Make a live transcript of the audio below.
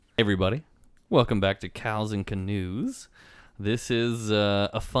Everybody, welcome back to Cows and Canoes. This is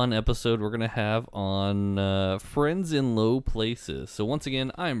a fun episode we're going to have on friends in low places. So once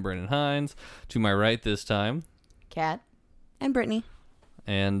again, I'm Brennan Hines. To my right this time, Kat and Brittany.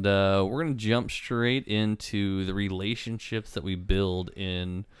 And we're going to jump straight into the relationships that we build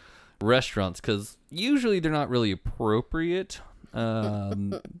in restaurants, because usually they're not really appropriate.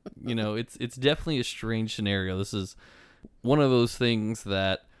 It's definitely a strange scenario. This is one of those things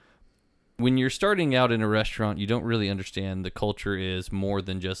that when you're starting out in a restaurant, you don't really understand the culture is more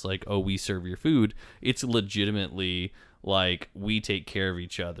than just like, oh, we serve your food. It's legitimately like we take care of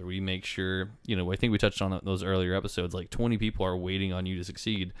each other. We make sure, I think we touched on those earlier episodes, like 20 people are waiting on you to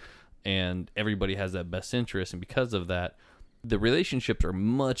succeed, and everybody has that best interest. And because of that, the relationships are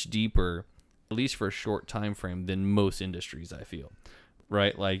much deeper, at least for a short time frame, than most industries, I feel.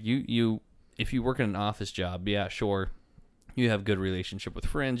 Right? Like you if you work in an office job, yeah, sure, you have good relationship with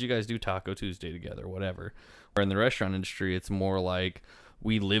friends. You guys do Taco Tuesday together, whatever. Or in the restaurant industry, it's more like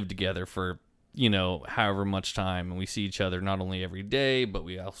we live together for, however much time. And we see each other not only every day, but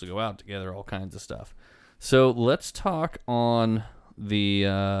we also go out together, all kinds of stuff. So let's talk on the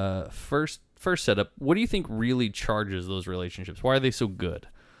first setup. What do you think really charges those relationships? Why are they so good?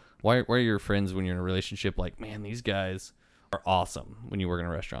 Why are your friends, when you're in a relationship, like, man, these guys are awesome when you work in a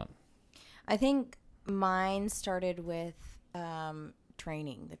restaurant? I think mine started with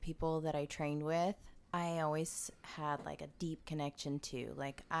training. The people that I trained with, I always had like a deep connection to.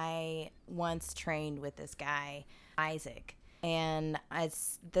 Like, I once trained with this guy, Isaac, and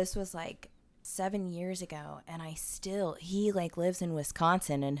this was like 7 years ago, and he like lives in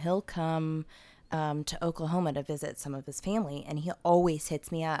Wisconsin, and he'll come to Oklahoma to visit some of his family, and he always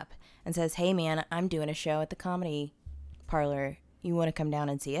hits me up and says, hey man, I'm doing a show at the Comedy Parlor. You want to come down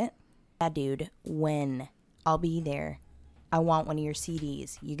and see it? Yeah, dude, when? I'll be there. I want one of your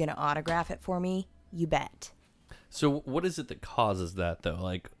CDs. You gonna autograph it for me? You bet. So what is it that causes that, though?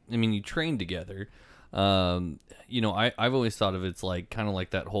 Like, I mean, you train together. I've always thought of it's like kind of like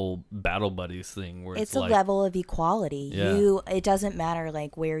that whole battle buddies thing, where it's a like, level of equality. Yeah. It doesn't matter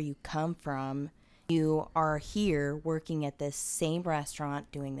like where you come from. You are here working at this same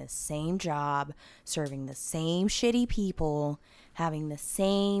restaurant, doing the same job, serving the same shitty people, having the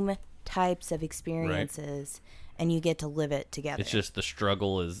same types of experiences, and you get to live it together. It's just the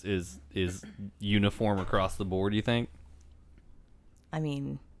struggle is uniform across the board, you think? I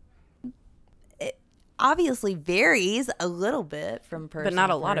mean, it obviously varies a little bit from person but not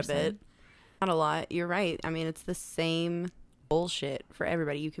a to lot person. of it. Not a lot. You're right. I mean, it's the same bullshit for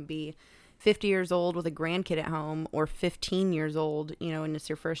everybody. You can be 50 years old with a grandkid at home, or 15 years old, and it's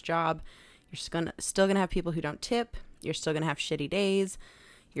your first job. You're still gonna have people who don't tip. You're still gonna have shitty days.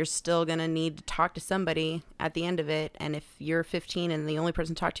 You're still gonna need to talk to somebody at the end of it. And if you're 15 and the only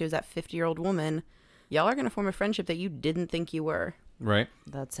person to talk to is that 50-year-old woman, y'all are gonna form a friendship that you didn't think you were. Right.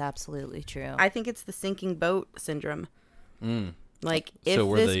 That's absolutely true. I think it's the sinking boat syndrome. Like, if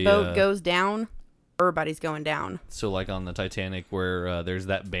So this boat goes down, everybody's going down. So like on the Titanic, where there's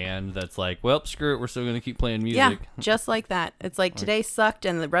that band that's like, well, screw it, we're still going to keep playing music. Yeah, just like that. It's like, today sucked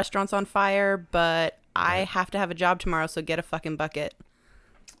and the restaurant's on fire, but I have to have a job tomorrow, so get a fucking bucket.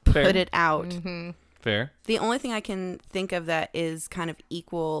 Fair. Put it out. Mm-hmm. Fair. The only thing I can think of that is kind of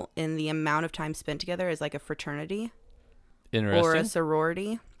equal in the amount of time spent together is like a fraternity Interesting. or a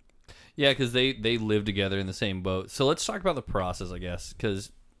sorority. Yeah, because they live together in the same boat. So let's talk about the process, I guess,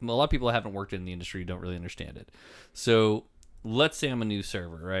 because a lot of people that haven't worked in the industry don't really understand it. So let's say I'm a new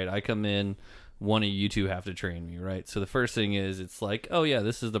server, right? I come in, one of you two have to train me, right? So the first thing is, it's like, oh yeah,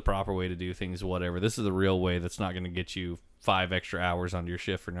 this is the proper way to do things, whatever. This is the real way that's not going to get you 5 extra hours onto your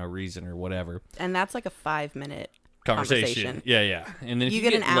shift for no reason or whatever. And that's like a 5-minute Conversation. Yeah. And then if you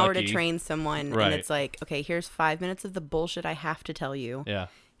get an hour lucky, to train someone, Right. and it's like, okay, here's 5 minutes of the bullshit I have to tell you. Yeah.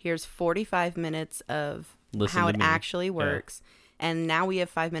 Here's 45 minutes of Listen how to it me. actually Yeah. works. And now we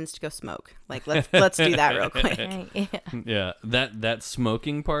have 5 minutes to go smoke. Like, let's do that real quick. Yeah. Yeah, that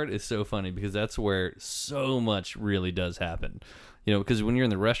smoking part is so funny, because that's where so much really does happen. Because when you're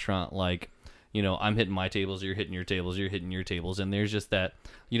in the restaurant, like, I'm hitting my tables, you're hitting your tables, you're hitting your tables, and there's just that,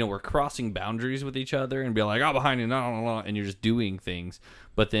 we're crossing boundaries with each other and be like, oh, behind you, no, and you're just doing things.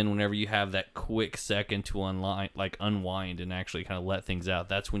 But then whenever you have that quick second to unwind and actually kind of let things out,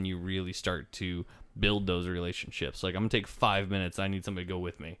 that's when you really start to build those relationships. Like, I'm gonna take 5 minutes, I need somebody to go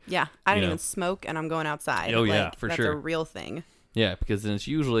with me. Yeah, I don't even smoke, and I'm going outside. Oh, like, yeah, for that's sure. a real thing. Yeah, because then it's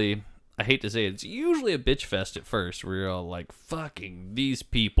usually, I hate to say it, it's usually a bitch fest at first, where you're all like, fucking these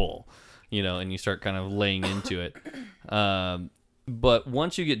people, and you start kind of laying into it. But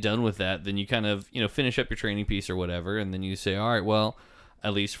once you get done with that, then you kind of, finish up your training piece or whatever, and then you say, all right, well,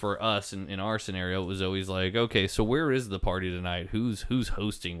 at least for us in our scenario, it was always like, okay, so where is the party tonight? Who's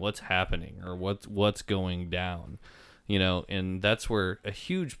hosting? What's happening? Or what's going down? You know, and that's where a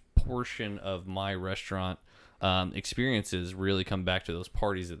huge portion of my restaurant experiences really come back to those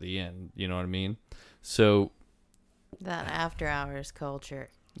parties at the end. You know what I mean? So That after hours culture.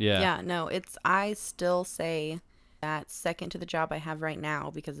 Yeah, no, I still say that second to the job I have right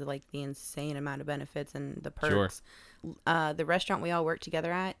now because of like the insane amount of benefits and the perks. The restaurant we all work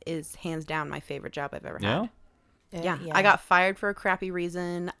together at is hands down my favorite job I've ever had. Yeah. I got fired for a crappy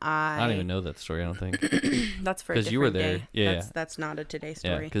reason. I don't even know that story, I don't think. That's for a different you were there. day. Yeah. That's not a today Yeah,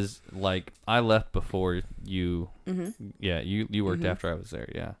 story. because like I left before you. Yeah, you worked after I was there.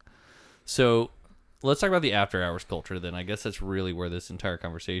 Yeah. So let's talk about the after hours culture then. I guess that's really where this entire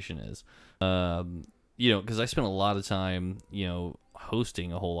conversation is. You know, because I spent a lot of time, you know,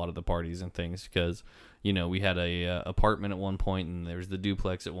 hosting a whole lot of the parties and things because, you know, we had a apartment at one point and there was the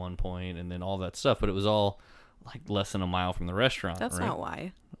duplex at one point and then all that stuff, but it was all like less than a mile from the restaurant. That's right? not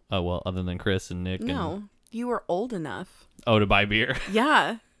why. Oh, well, other than Chris and Nick. No, you were old enough. To buy beer.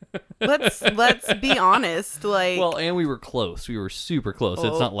 Yeah. Let's be honest. Like, Well, and we were close. We were super close. It's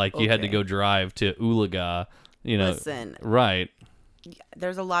Oh, not like you had to okay. go drive to Ulaga, you know. listen, Right.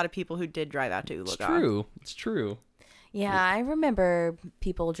 there's a lot of people who did drive out to Ulaga. It's true. It's true. Yeah, I remember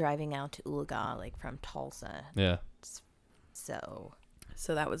people driving out to Ulaga, like from Tulsa. Yeah. So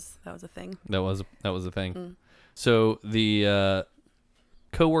So that was a thing. That was a thing. So the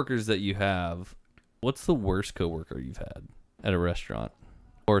coworkers that you have, what's the worst coworker you've had at a restaurant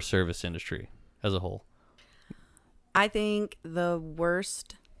or service industry as a whole? I think the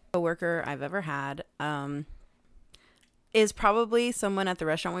worst coworker I've ever had is probably someone at the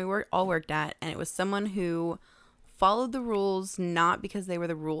restaurant we all worked at, and it was someone who followed the rules not because they were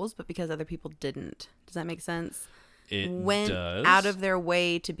the rules, but because other people didn't. Does that make sense? It Went does. out of their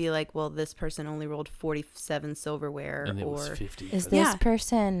way to be like, well, this person only rolled 47 silverware, and it or was 50. is for this Yeah.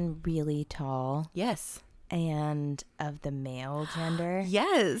 person really tall yes, and of the male gender?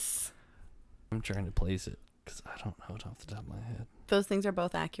 yes, I'm trying to place it because I don't know it off the top of my head. those things are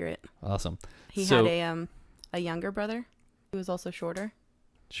both accurate. Awesome. He So- had a younger brother who was also shorter.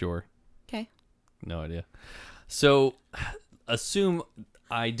 Sure. Okay. No idea. So assume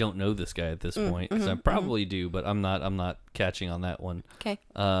I don't know this guy at this point because I probably do, but I'm not catching on that one. Okay.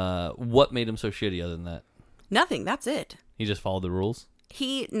 What made him so shitty other than that? Nothing. That's it. He just followed the rules?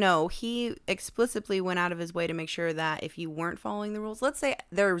 He explicitly went out of his way to make sure that if you weren't following the rules, let's say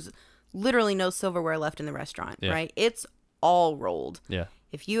there's literally no silverware left in the restaurant, Yeah. right? It's all rolled. Yeah.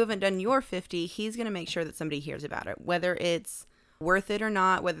 If you haven't done your 50, he's going to make sure that somebody hears about it, whether it's worth it or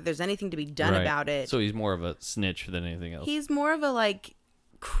not, whether there's anything to be done Right. about it. So he's more of a snitch than anything else. He's more of a like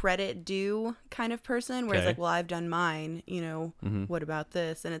credit due kind of person where he's Okay. like, well, I've done mine, you know, what about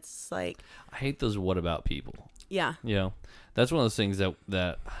this? And it's like, I hate those what about people. yeah. You know, that's one of those things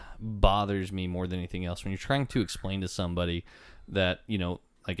that bothers me more than anything else. When you're trying to explain to somebody that, you know,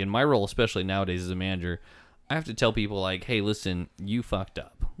 like in my role, especially nowadays as a manager, I have to tell people like, hey, listen, you fucked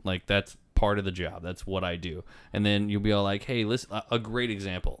up. Like that's part of the job. That's what I do. And then you'll be all like, hey, listen, a great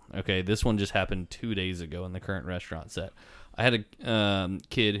example. Okay, this one just happened 2 days ago in the current restaurant set. I had a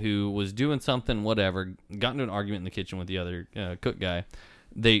kid who was doing something, whatever, got into an argument in the kitchen with the other cook guy.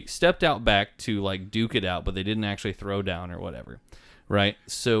 They stepped out back to like duke it out, but they didn't actually throw down or whatever, right?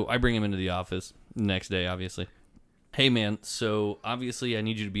 So I bring him into the office the next day, obviously. Hey, man, so obviously I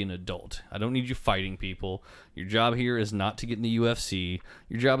need you to be an adult. I don't need you fighting people. Your job here is not to get in the UFC.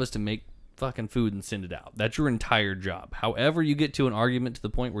 Your job is to make fucking food and send it out. That's your entire job. However you get to an argument to the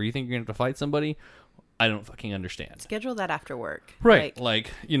point where you think you're going to have to fight somebody, I don't fucking understand. Schedule that after work. Right. Like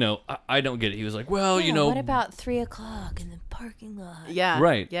you know, I don't get it. He was like, well, Yeah, you know. what about 3:00 in the parking lot? Yeah.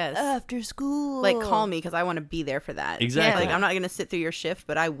 Right. Yes. After school. Like, call me because I want to be there for that. Exactly. Like, I'm not going to sit through your shift,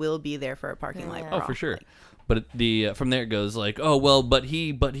 but I will be there for a parking lot. Yeah. Oh, brawl. for sure. Like, But from there it goes like, oh, well, but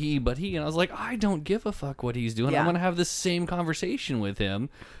he. And I was like, I don't give a fuck what he's doing. Yeah. I'm going to have this same conversation with him.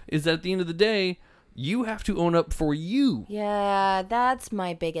 Is that at the end of the day, you have to own up for you. Yeah, that's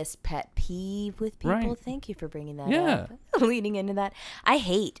my biggest pet peeve with people. Right. Thank you for bringing that Yeah. up. Leading into that. I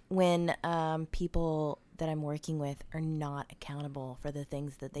hate when people that I'm working with are not accountable for the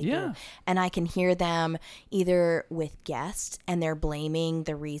things that they Yeah. do. And I can hear them either with guests and they're blaming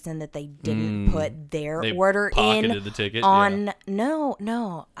the reason that they didn't put their They order pocketed in the ticket, on yeah.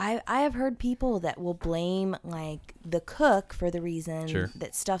 no. I have heard people that will blame like the cook for the reason Sure.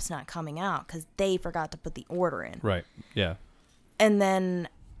 that stuff's not coming out because they forgot to put the order in. Right. Yeah. And then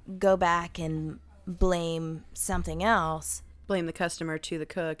go back and blame something else blame the customer to the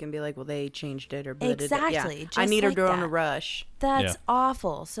cook and be like, well, they changed it or blah, blah, blah. Exactly, Yeah. just I need her like to go in a that. rush. That's Yeah.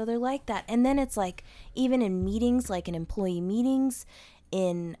 awful. So they're like that. And then it's like, even in meetings, like in employee meetings,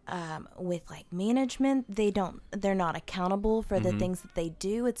 in with like management, they're not accountable for the things that they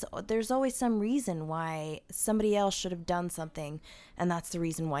do. There's always some reason why somebody else should have done something, and that's the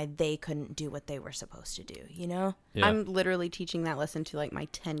reason why they couldn't do what they were supposed to do, you know? Yeah. I'm literally teaching that lesson to like my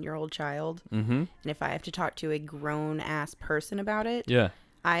 10-year-old child. Mm-hmm. And if I have to talk to a grown ass person about it, Yeah.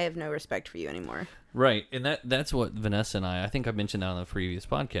 I have no respect for you anymore. Right, and that's what Vanessa and I think I mentioned that on the previous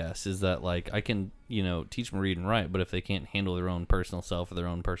podcast, is that like I can, teach them to read and write, but if they can't handle their own personal self or their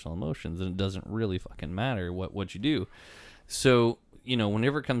own personal emotions, then it doesn't really fucking matter what you do. So,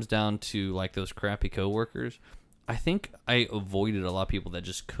 whenever it comes down to like those crappy coworkers, I think I avoided a lot of people that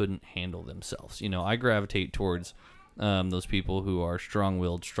just couldn't handle themselves. I gravitate towards those people who are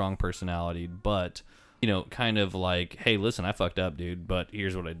strong-willed, strong personality, but kind of like, hey, listen, I fucked up, dude, but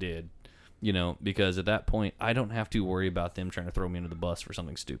here's what I did. Because at that point, I don't have to worry about them trying to throw me under the bus for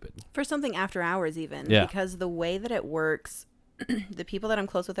something stupid. For something after hours even. Yeah. Because the way that it works, the people that I'm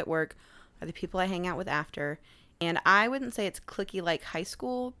close with at work are the people I hang out with after. And I wouldn't say it's cliquey like high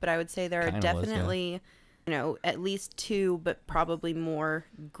school, but I would say there are Kinda was, definitely, at least 2, but probably more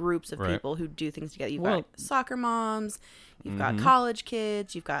groups of Right. people who do things together. You've Well- got soccer moms, you've got college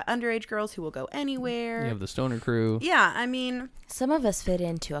kids, you've got underage girls who will go anywhere. You have the stoner crew. Yeah, I mean, Some of us fit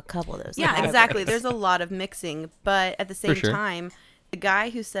into a couple of those. yeah, categories. exactly. There's a lot of mixing, but at the same sure. time, the guy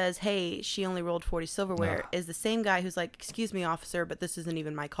who says, hey, she only rolled 40 silverware is the same guy who's like, excuse me, officer, but this isn't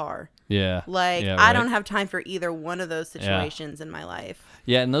even my car. Yeah. Like, Yeah, I right. don't have time for either one of those situations in my life.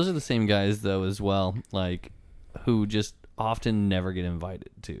 Yeah, and those are the same guys, though, as well, like, who just often never get invited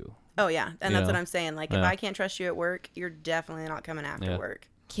to. Oh, yeah. And that's Yeah. what I'm saying. Like, if Yeah. I can't trust you at work, you're definitely not coming after Yeah. work.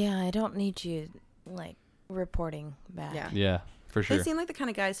 Yeah, I don't need you, like, reporting back. Yeah. Yeah, for sure. They seem like the kind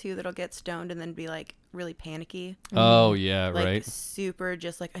of guys who that'll get stoned and then be like really panicky. Oh, yeah, Like right. super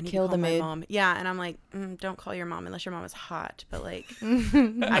just like, I need Kill to call the my mood. mom. Yeah. And I'm like, don't call your mom unless your mom is hot. But like,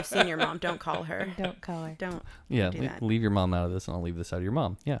 I've seen your mom. Don't call her. Don't call her. Don't. Yeah, do that. leave your mom out of this, and I'll leave this out of your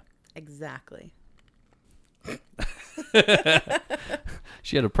mom. Yeah. Exactly.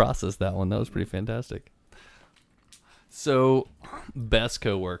 She had to process that one. That was pretty fantastic. So, best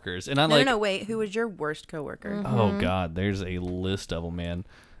coworkers, and I No, like. no, wait. Who was your worst coworker? Oh God, there's a list of them, man.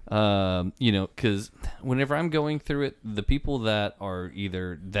 Because whenever I'm going through it, the people that are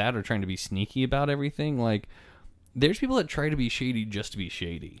either that or trying to be sneaky about everything, like there's people that try to be shady just to be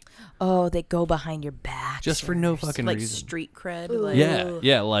shady, Oh, they go behind your back. just for no fucking Like reason. street cred. Ooh. Like,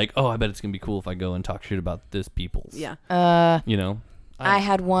 Yeah, like I bet it's gonna be cool if I go and talk shit about this people's. Yeah. I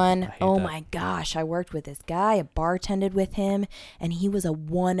had one. hate Oh that. my gosh. I worked with this guy. I bartended with him, and he was a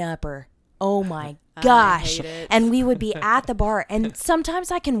one-upper. Oh my gosh. hate it. And we would be at the bar, and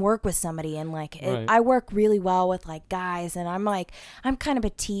sometimes I can work with somebody, and like Right. I work really well with like guys, and I'm kind of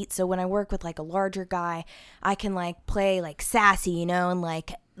petite, so when I work with like a larger guy, I can like play like sassy, and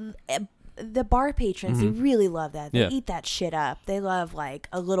like the bar patrons, they really love that. They Yeah. eat that shit up. They love like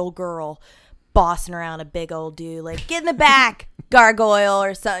a little girl bossing around a big old dude, like get in the back, gargoyle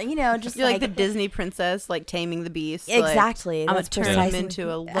or something, just You're like the Disney princess, like taming the beast. Exactly, Like, I'm going that's to turn him precisely-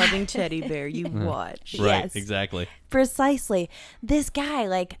 into a loving teddy bear. You watch. Right, Yes. exactly. precisely. This guy,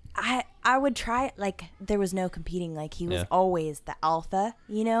 like I would try, like there was no competing, like he was Yeah. always the alpha,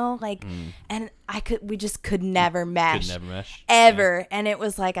 like and we just could never mesh. Could never mesh. Ever. And it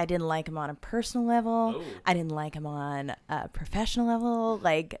was like I didn't like him on a personal level. Oh. I didn't like him on a professional level,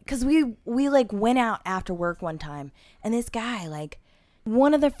 like because we like went out after work one time, and this guy, like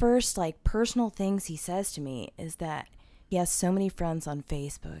one of the first like personal things he says to me is that he has so many friends on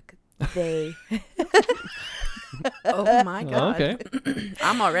Facebook. They Oh my God. Okay.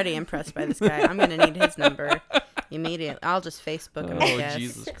 I'm already impressed by this guy. I'm going to need his number immediately. I'll just Facebook him, I Oh, guess.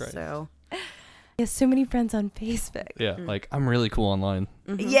 Jesus Christ. So, he has so many friends on Facebook. Yeah, like I'm really cool online.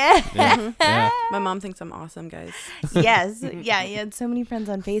 Yeah. Yeah. my mom thinks I'm awesome, guys. Yes. Yeah. He had so many friends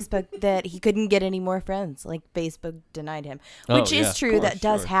on Facebook that he couldn't get any more friends. Like Facebook denied him, Oh, which yeah, is of true. course, That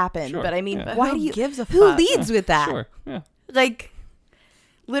does sure, happen. sure, But I mean, yeah. why Who do you? gives a Who fuck? leads with that? Sure. Yeah. Like,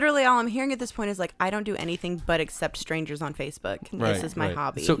 Literally, all I'm hearing at this point is like, I don't do anything but accept strangers on Facebook. This is my right.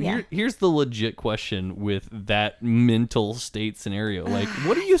 hobby. So Yeah. here's the legit question with that mental state scenario. Like,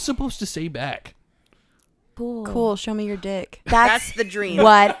 what are you supposed to say back? cool. Show me your dick. That's the dream.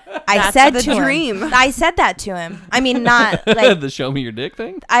 what I That's said the to dream. him. I said that to him. I mean, not like The show me your dick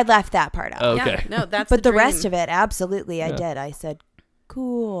thing? I left that part out. Okay. Yeah, no, that's But the dream. rest of it, absolutely, I Yeah. did. I said,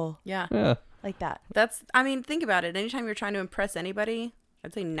 cool, Yeah. Yeah. like that. That's, I mean, think about it. Anytime you're trying to impress anybody,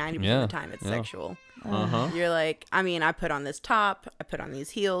 I'd say 90% Yeah, of the time it's yeah. sexual. Uh-huh. You're like, I mean, I put on this top, I put on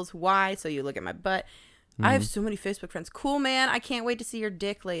these heels. Why? So you look at my butt. I have so many Facebook friends. Cool, man. I can't wait to see your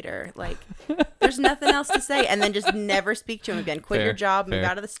dick later. Like, there's nothing else to say. And then just never speak to him again. Quit Fair, your job, move fair.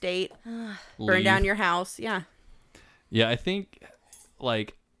 out of the state, burn Leave. down your house. Yeah. Yeah, I think,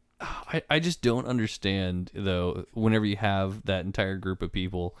 like, I just don't understand, though, whenever you have that entire group of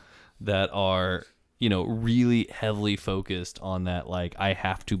people that are, you know, really heavily focused on that, like, I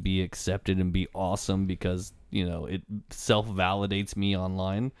have to be accepted and be awesome because, you know, it self-validates me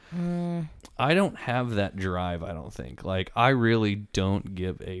online. I don't have that drive, I don't think. Like, I really don't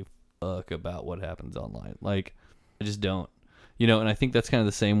give a fuck about what happens online. Like, I just don't. You know, and I think that's kind of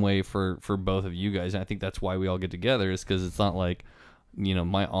the same way for both of you guys. And I think that's why we all get together, is because it's not like, you know,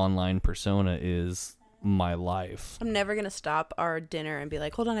 my online persona is my life. I'm never going to stop our dinner and be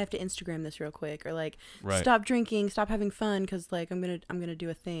like, hold on, I have to Instagram this real quick. Or like, Right. stop drinking, stop having fun. Cause like, I'm going to do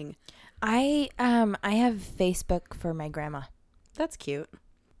a thing. I have Facebook for my grandma. That's cute.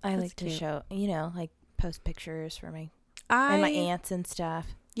 I That's like to cute. show, you know, like post pictures for my I and my aunts and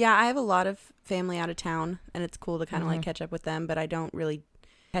stuff. Yeah, I have a lot of family out of town, and it's cool to kind of like catch up with them, but I don't really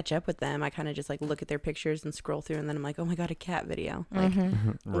catch up with them. I kind of just like look at their pictures and scroll through, and then I'm like, oh my God, a cat video. Like,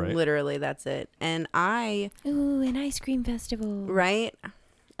 Right. literally, that's it. And Ooh, an ice cream festival. right?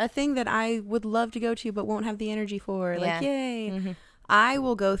 A thing that I would love to go to, but won't have the energy for. Like, Yeah. yay. I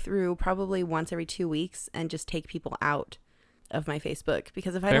will go through probably once every 2 weeks and just take people out of my Facebook,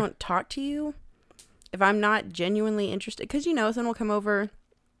 because if I Fair. don't talk to you, if I'm not genuinely interested, because, you know, someone will come over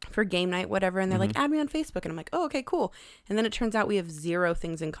for game night, whatever, and they're like, add me on Facebook, and I'm like, oh, okay, cool. And then it turns out we have 0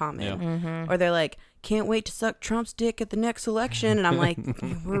 things in common. Or they're like, can't wait to suck Trump's dick at the next election, and I'm like,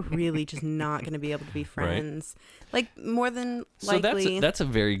 we're really just not going to be able to be friends. Like, more than So likely. that's a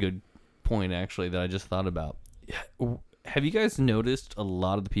very good point, actually, that I just thought about. Have you guys noticed a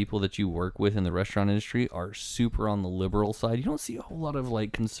lot of the people that you work with in the restaurant industry are super on the liberal side? You don't see a whole lot of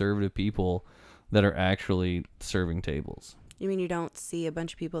like conservative people that are actually serving tables. You mean you don't see a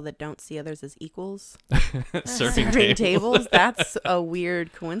bunch of people that don't see others as equals? Serving tables? That's a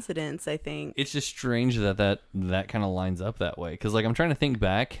weird coincidence, I think. It's just strange that kind of lines up that way. Because like I'm trying to think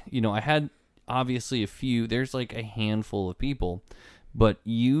back, you know, I had obviously there's like a handful of people, but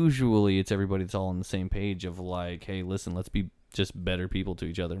usually it's everybody that's all on the same page of like, hey, listen, let's be just better people to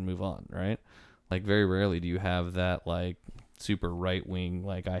each other and move on, right? Like very rarely do you have that like super right wing,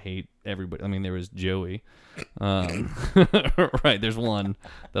 like I hate everybody. I mean, there was Joey. Right, there's one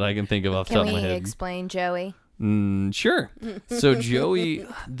that I can think of off the Can top of my we head. explain Joey? Sure. So Joey,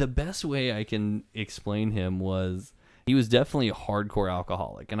 the best way I can explain him was he was definitely a hardcore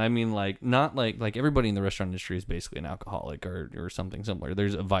alcoholic. And I mean like not like everybody in the restaurant industry is basically an alcoholic or something similar.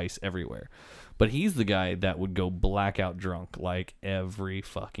 There's a vice everywhere. But he's the guy that would go blackout drunk like every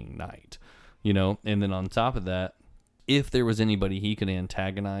fucking night. You know? And then on top of that, if there was anybody he could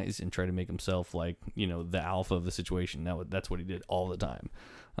antagonize and try to make himself like, you know, the alpha of the situation, that's what he did all the time.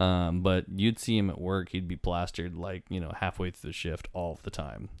 But you'd see him at work, he'd be plastered like, you know, halfway through the shift all the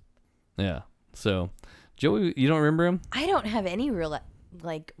time. Yeah. So, Joey, you don't remember him? I don't have any real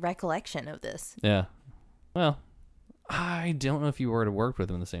like recollection of this. Yeah. Well, I don't know if you were to work with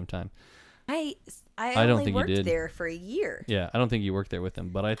him at the same time. I don't only think you worked did. there for a year. Yeah, I don't think you worked there with him,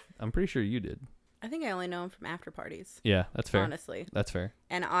 but I'm pretty sure you did. I think I only know him from after parties, Yeah, that's fair. honestly. That's fair.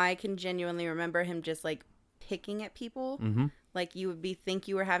 And I can genuinely remember him just like picking at people. Mm-hmm. Like you would think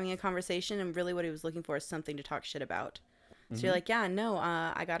you were having a conversation, and really what he was looking for is something to talk shit about. So Mm-hmm. you're like, yeah, no,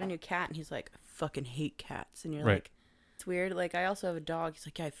 I got a new cat. And he's like, I fucking hate cats. And you're Right. like, it's weird. Like, I also have a dog. He's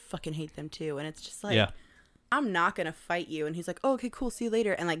like, yeah, I fucking hate them too. And it's just like, Yeah. I'm not going to fight you. And he's like, oh, okay, cool. See you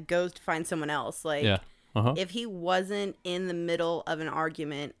later. And like goes to find someone else. Like, Yeah. Uh-huh. if he wasn't in the middle of an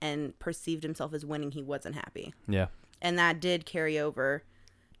argument and perceived himself as winning, he wasn't happy. Yeah. And that did carry over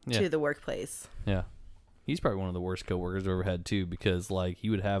Yeah. to the workplace. Yeah. He's probably one of the worst coworkers I've ever had too, because like he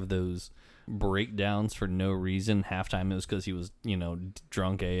would have those breakdowns for no reason. Halftime it was because he was, you know,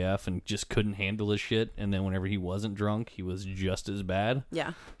 drunk AF and just couldn't handle his shit. And then whenever he wasn't drunk, he was just as bad.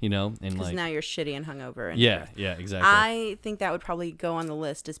 Yeah. You know, and Because like now you're shitty and hungover. And yeah, yeah, exactly. I think that would probably go on the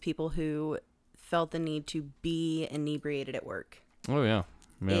list as people who felt the need to be inebriated at work. Oh yeah,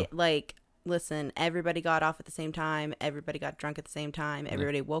 yeah. Like, listen, everybody got off at the same time. Everybody got drunk at the same time.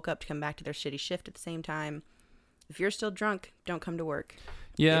 Everybody woke up to come back to their shitty shift at the same time. If you're still drunk, don't come to work.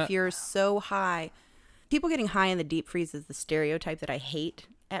 Yeah. If you're so high, people getting high in the deep freeze is the stereotype that I hate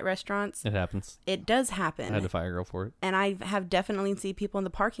at restaurants. It happens. It does I happen. had to fire a girl for it. And I have definitely seen people in the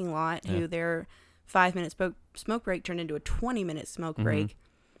parking lot who their 5-minute smoke break turned into a 20-minute smoke break.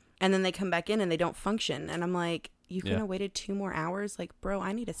 and then they come back in and they don't function. And I'm like, you couldn't Yeah. have waited 2 more hours? Like, bro,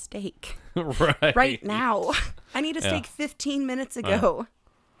 I need a steak Right. right now. I need a Yeah. steak 15 minutes ago.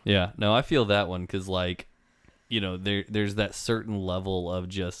 Yeah, no, I feel that one because, like, there's that certain level of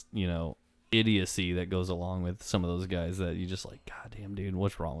just, idiocy that goes along with some of those guys that you just like, God damn, dude,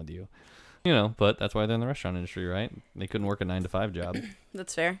 what's wrong with you? But that's why they're in the restaurant industry, right? They couldn't work a 9-to-5 job,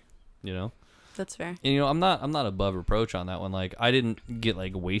 That's fair. That's fair. And, I'm not above reproach on that one. Like, I didn't get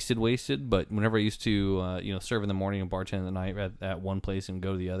like wasted, but whenever I used to, serve in the morning and bartend at the night at one place and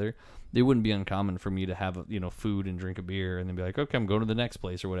go to the other, it wouldn't be uncommon for me to have, food and drink a beer and then be like, okay, I'm going to the next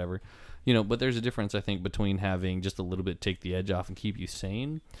place or whatever, but there's a difference, I think, between having just a little bit take the edge off and keep you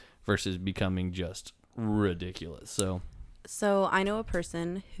sane versus becoming just ridiculous. So I know a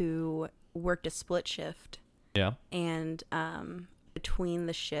person who worked a split shift Yeah. and between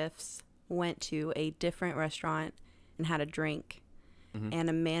the shifts went to a different restaurant and had a drink. And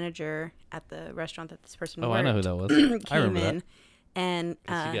a manager at the restaurant that this person worked I know who that was. I came remember in that. and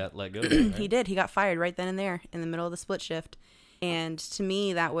He got let go. Right? he did. He got fired right then and there in the middle of the split shift. And to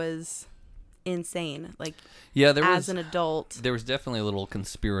me, that was insane. Like, Yeah, as an adult, there was definitely a little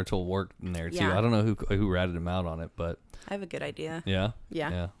conspiratorial work in there too. Yeah. I don't know who ratted him out on it, but I have a good idea. yeah.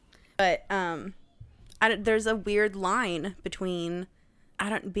 Yeah. But there's a weird line between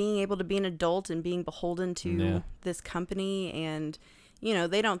being able to be an adult and being beholden to this company, and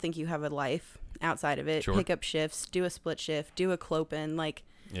they don't think you have a life outside of it. Sure. Pick up shifts, do a split shift, do a clopen, like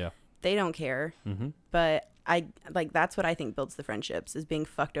Yeah. they don't care. But I like that's what I think builds the friendships, is being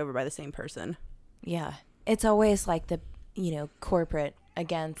fucked over by the same person. Yeah. It's always like the, corporate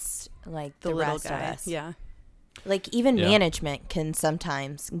against like the little rest guy. of us. Yeah. Like even Yeah. management can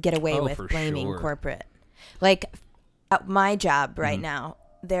sometimes get away Oh, with for blaming sure. corporate. Like at my job right now,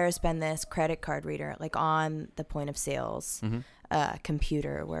 there's been this credit card reader like on the point of sales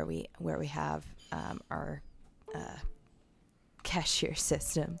computer where we have our cashier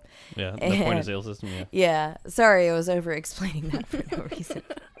system. Yeah. The point of sale system. Yeah. Yeah. Sorry, I was over explaining that for no reason.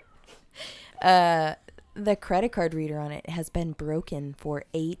 The credit card reader on it has been broken for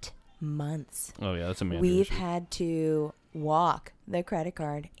 8 months. Oh yeah, that's a manager We've issue. had to walk the credit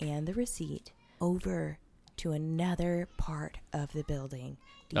card and the receipt over to another part of the building.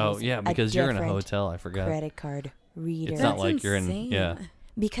 to Oh use yeah, because you're in a different hotel. I forgot. Credit card reader. It's not like you're in. insane. Yeah.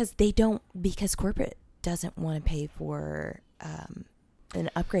 because corporate doesn't want to pay for an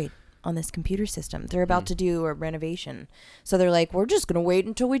upgrade on this computer system. They're about to do a renovation. So they're like, we're just going to wait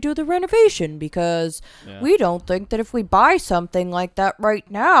until we do the renovation because Yeah. we don't think that if we buy something like that right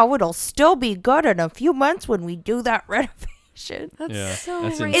now, it'll still be good in a few months when we do that renovation. That's Yeah, so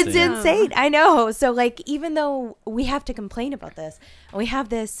that's random. It's insane. I know. So like, even though we have to complain about this, we have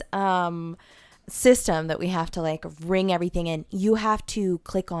this system that we have to like ring everything in. You have to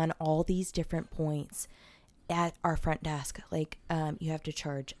click on all these different points at our front desk. Like, you have to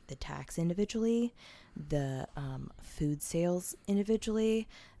charge the tax individually, the food sales individually,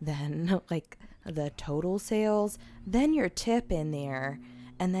 then like the total sales, then your tip in there,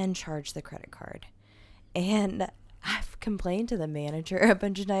 and then charge the credit card. And I've complained to the manager a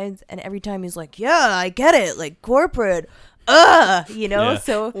bunch of times, and every time he's like, yeah, I get it, like corporate, Yeah.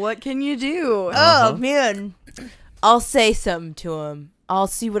 So, What can you do? oh man, I'll say something to him. I'll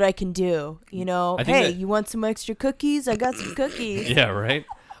see what I can do. I think Hey, that- you want some extra cookies? I got some cookies. Yeah, right.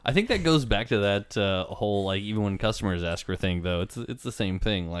 I think that goes back to that whole like even when customers ask for thing though, it's the same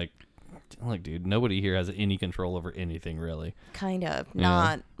thing. Like, dude, nobody here has any control over anything really. Kind of. Yeah.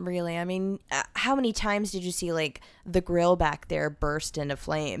 Not really. I mean, how many times did you see like the grill back there burst into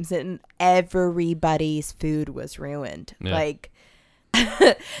flames and everybody's food was ruined? Yeah. Like,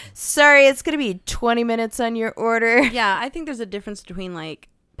 sorry, it's going to be 20 minutes on your order. Yeah, I think there's a difference between like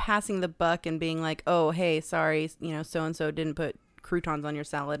passing the buck and being like, oh, hey, sorry, so and so didn't put croutons on your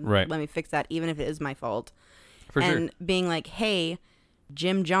salad. Right. Let me fix that, even if it is my fault. For sure. And being like, hey,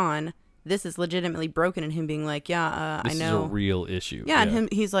 Jim John, this is legitimately broken, and him being like, yeah, This I know. is a real issue. Yeah,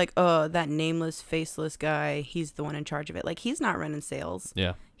 and he's like, oh, that nameless, faceless guy, he's the one in charge of it. Like, he's not running sales.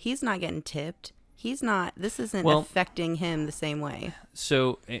 Yeah. He's not getting tipped. He's not, this isn't Well- affecting him the same way.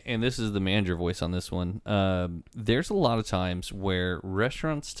 So, and this is the manager voice on this one. There's a lot of times where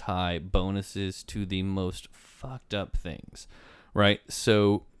restaurants tie bonuses to the most fucked up things, right?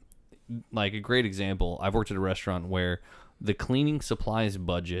 So, like a great example, I've worked at a restaurant where the cleaning supplies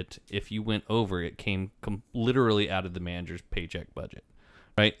budget, if you went over, it came literally out of the manager's paycheck budget,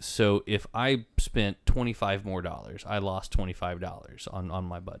 right? So if I spent $25 more, I lost $25 on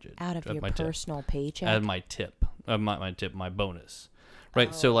my budget. Out of your my tip. personal paycheck. Out of my tip, my bonus.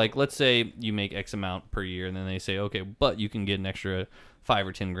 Right. So like, let's say you make X amount per year and then they say, okay, but you can get an extra 5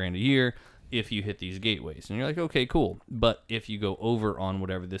 or 10 grand a year if you hit these gateways. And you're like, okay, cool. But if you go over on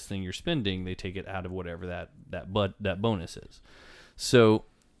whatever this thing you're spending, they take it out of whatever that bonus is. So,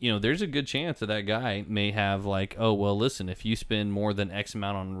 there's a good chance that guy may have like, oh, well, listen, if you spend more than X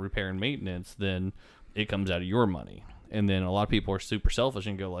amount on repair and maintenance, then it comes out of your money. And then a lot of people are super selfish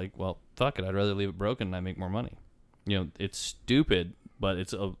and go like, well, fuck it, I'd rather leave it broken and I make more money. It's stupid, but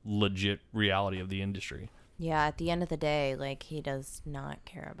it's a legit reality of the industry. Yeah, at the end of the day, like, he does not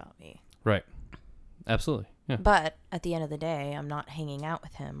care about me. Right. Absolutely. Yeah. But at the end of the day, I'm not hanging out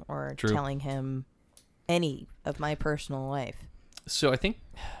with him or True. telling him any of my personal life. So I think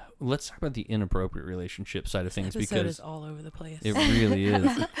let's talk about the inappropriate relationship side of things, because is all over the place. it really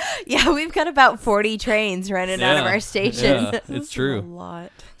is. Yeah, we've got about 40 trains running out of our station. Yeah, it's true. A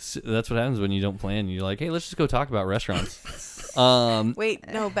lot. So that's what happens when you don't plan. You're like, hey, let's just go talk about restaurants.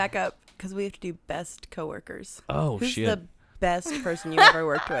 Wait, no, back up, because we have to do best coworkers. Oh, Who's shit. the best person you ever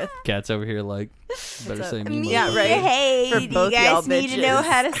worked with? Cat's over here like, better up? say me. Yeah, Mother. right. Hey, For do you both y'all guys need to know bitches.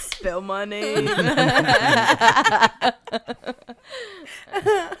 how to spill my name?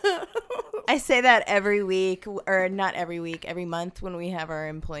 I say that every week, or not every week, every month when we have our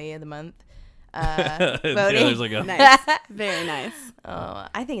employee of the month voting. Taylor's like, oh. Nice. Very nice. Oh,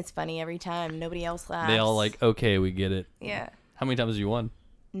 I think it's funny every time. Nobody else laughs. They all like, okay, we get it. Yeah. How many times have you won?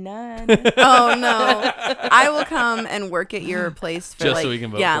 None. Oh no! I will come and work at your place for Just like so we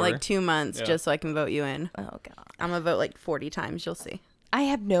can vote yeah, for like her? 2 months, Yeah. just so I can vote you in. Oh, God. I'm gonna vote like 40 times. You'll see. I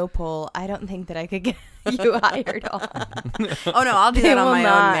have no pull. I don't think that I could get you hired on. Oh no, I'll do They that on will my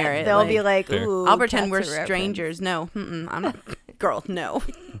not. own merit. They'll be like, Fair. ooh. I'll pretend we're Cat's a reference. strangers. No, I'm girl. No,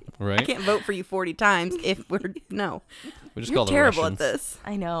 I Right? can't vote for you 40 times if we're no. We just You're call them terrible Russians. at this.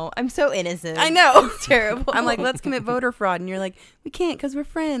 I know. I'm so innocent. I know. It's terrible. I'm like, let's commit voter fraud, and you're like, we can't because we're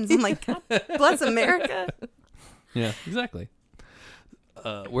friends. I'm like, God bless America. Yeah, exactly.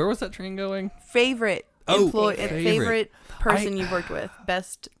 Where was that train going? Favorite Oh, favorite favorite. person you've worked with,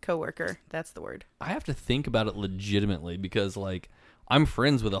 best coworker. That's the word. I have to think about it legitimately, because like I'm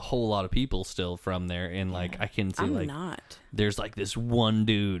friends with a whole lot of people still from there, and like I can see I'm like not. there's like this one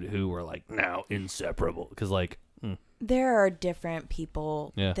dude who we're like now inseparable, because like there are different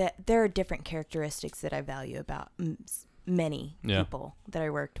people Yeah. that there are different characteristics that I value about many Yeah. people that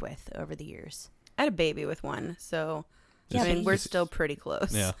I worked with over the years. I had a baby with one, so Yeah, I mean but we're you- still pretty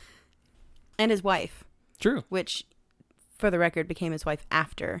close. yeah, And his wife, true. which, for the record, became his wife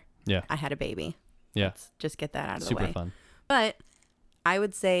after Yeah, I had a baby. yeah, Let's just get that out of super the way. fun. But I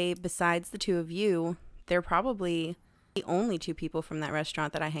would say, besides the two of you, they're probably the only two people from that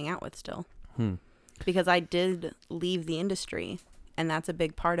restaurant that I hang out with still. Because I did leave the industry, and that's a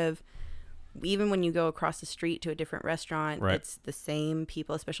big part of, even when you go across the street to a different restaurant, Right. it's the same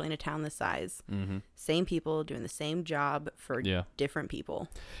people, especially in a town this size. Mm-hmm. Same people doing the same job for Yeah. different people.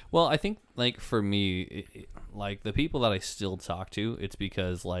 Well, I think like for me, like the people that I still talk to, it's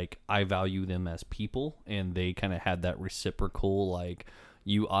because like I value them as people, and they kind of had that reciprocal, like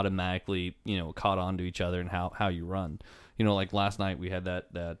you automatically, caught on to each other and how you run. Like last night we had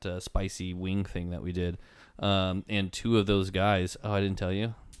that spicy wing thing that we did, and two of those guys. Oh, I didn't tell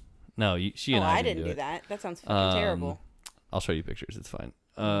you. No, she and I didn't do it. that. That sounds fucking terrible. I'll show you pictures. It's fine.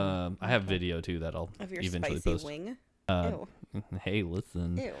 I have video too that I'll Of your eventually spicy post. wing. Uh, Ew. Hey,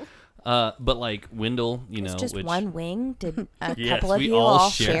 listen. Ew. But like Wendell, It's just which, one wing. Did a Yes, couple of we you all all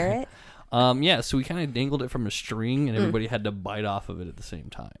share. share it? Yeah, so we kind of dangled it from a string, and everybody had to bite off of it at the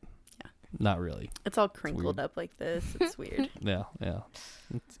same time. Yeah. Not really. It's all crinkled weird. up like this. It's weird. Yeah.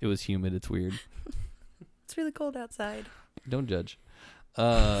 It was humid. It's weird. It's really cold outside. Don't judge.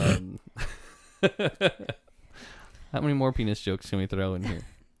 How many more penis jokes can we throw in here?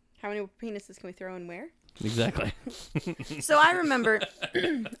 How many penises can we throw in where? Exactly. So I remember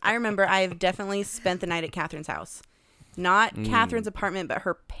I've definitely spent the night at Catherine's house. Not Catherine's apartment, but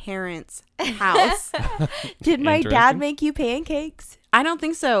her parents' house. Did my Interesting. dad make you pancakes? I don't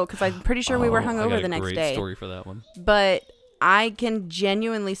think so, because I'm pretty sure we were Oh, I got hungover a the next great day. story for that one. But I can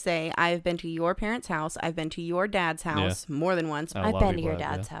genuinely say I've been to your parents' house. I've been to your dad's house more than once. Oh, a I've lot of been to people your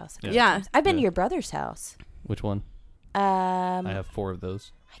have, dad's yeah. house. Yeah. Yeah. I've been to Yeah. your brother's house. Which one? I I have 4 of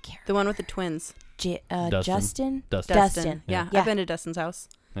those. can't The one with the twins. remember. Dustin. Justin? Dustin. Yeah. Yeah. I've been to Dustin's house.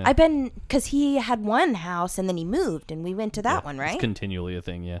 Yeah. I've been, because he had one house and then he moved and we went to that one, right? It's continually a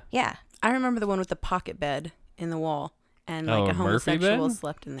thing, yeah. Yeah. I remember the one with the pocket bed in the wall, and Oh, like a a Murphy homosexual bed?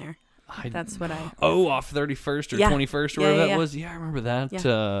 slept in there. That's what I. Oh, off 31st or Yeah. 21st or Yeah, whatever yeah, that yeah. was. Yeah, I remember that.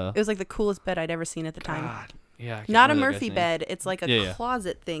 Yeah. It was like the coolest bed I'd ever seen at the time. God. Yeah. I can't Not a remember that Murphy guy's name. bed. It's like a Yeah, yeah.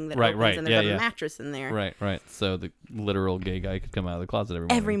 closet thing that Right, opens, right. and there's Yeah, like yeah. a mattress in there. Right. So the literal gay guy could come out of the closet every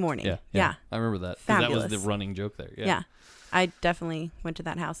morning. Every morning. Yeah. Yeah. I remember that. 'Cause that was the Fabulous. running joke there. Yeah. Yeah. I definitely went to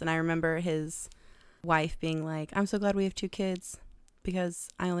that house, and I remember his wife being like, I'm so glad we have 2 kids because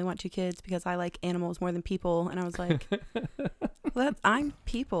I only want 2 kids because I like animals more than people. And I was like, well, I'm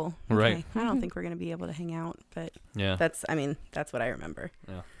people. Okay. Right. I don't think we're going to be able to hang out, but Yeah. that's what I remember.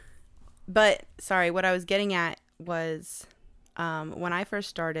 Yeah. But sorry, what I was getting at was when I first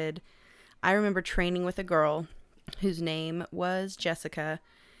started, I remember training with a girl whose name was Jessica,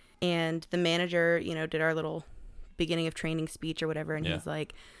 and the manager, did our little beginning of training speech or whatever, and he's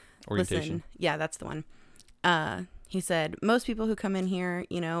like, Orientation. listen, yeah, that's the one. He said, most people who come in here,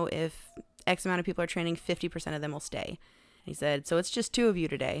 if X amount of people are training, 50% of them will stay. He said, so it's just 2 of you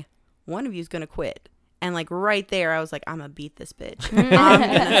today. One of you is going to quit. And like right there, I was like, I'm going to beat this bitch. I'm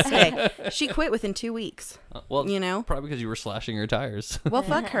going to stay. She quit within 2 weeks. Well, know? probably because you were slashing her tires. Well,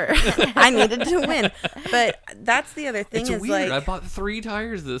 fuck her. I needed to win. But that's the other thing It's is weird. like, I bought 3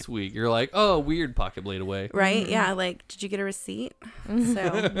 tires this week. You're like, oh, weird. Pocket blade away. right? Yeah. Like, did you get a receipt? So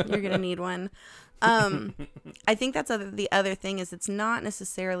you're going to need one. I think that's the other thing is it's not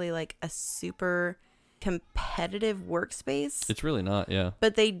necessarily like a super competitive workspace. It's really not. Yeah.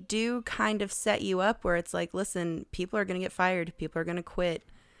 But they do kind of set you up where it's like, listen, people are going to get fired. People are going to quit.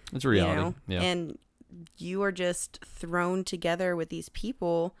 It's a reality. Yeah. And you are just thrown together with these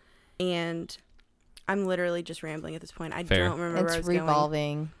people. And I'm literally just rambling at this point. I Fair. don't remember where I It's was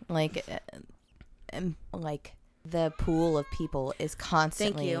revolving. Like the pool of people is going.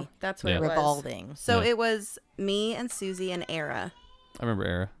 constantly Thank you. That's what Yeah. it was. revolving. So Yeah. it was me and Susie and Era. I remember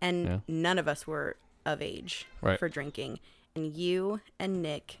Era. And Yeah. none of us were of age Right. for drinking. And you and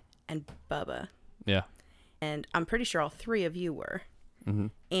Nick and Bubba. Yeah. And I'm pretty sure all 3 of you were. Mm-hmm.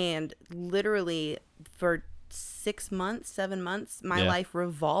 And literally for 6 months, 7 months, my Yeah. life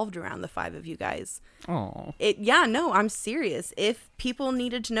revolved around the 5 of you guys. Oh. I'm serious. If people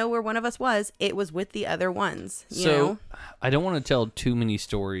needed to know where one of us was, it was with the other ones. You know? I don't want to tell too many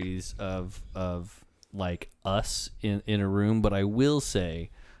stories of like us in a room, but I will say,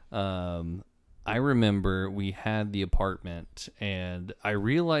 I remember we had the apartment, and I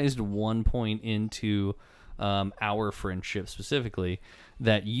realized one point into our friendship specifically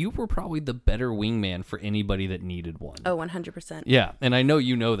that you were probably the better wingman for anybody that needed one. Oh, 100%. Yeah, and I know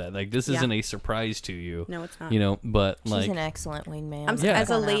you know that. Like, this Yeah. isn't a surprise to you. No, it's not. But She's like, an excellent wingman. As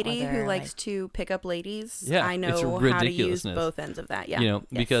a Gone out lady with who her, likes to pick up ladies, Yeah, I it's know how to use ridiculousness. both ends of that. Yeah. Yes.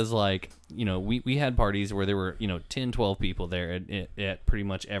 Yes. Because we had parties where there were 10, 12 people there at pretty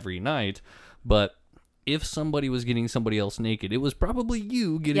much every night, but if somebody was getting somebody else naked, it was probably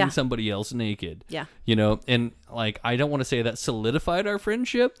you getting Yeah. somebody else naked. Yeah. And like, I don't want to say that solidified our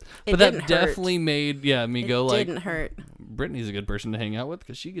friendship, It but that didn't hurt. definitely made me It go like, didn't hurt. Brittany's a good person to hang out with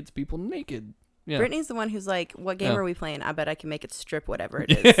because she gets people naked. Yeah. Brittany's the one who's like, what game Yeah. are we playing? I bet I can make it strip whatever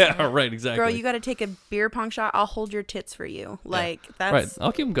it is. Yeah, right, exactly. Girl, you got to take a beer pong shot. I'll hold your tits for you. Like, that's... right.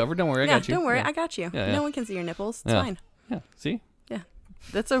 I'll keep them covered. Don't worry, I got you. Don't worry. Yeah. I got you. Yeah, yeah. No one can see your nipples. It's Yeah. fine. Yeah. See,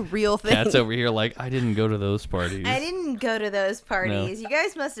 That's a real thing. Cat's over here like, I didn't go to those parties. I didn't go to those parties. You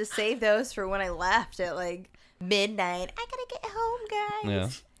guys must have saved those for when I left at like midnight. I gotta get home,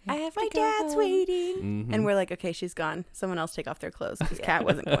 guys. Yeah. I have My to go dad's home. waiting. Mhm. And we're like, okay, she's gone. Someone else take off their clothes because Kat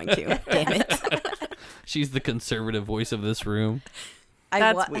wasn't going to. Damn it. She's the conservative voice of this room.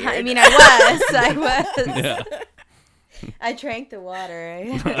 That's weird. I mean, I was. Yeah. I drank the water.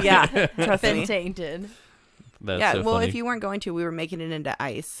 Yeah, trust Been me. tainted. That's Yeah, so well, funny. if you weren't going to, we were making it into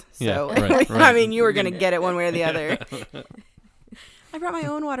ice. Yeah, So, right, I right. mean, you were going to get it one way or the other. I brought my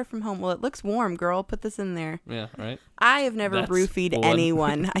own water from home. Well, it looks warm, girl. Put this in there. Yeah, right. I have never That's roofied one.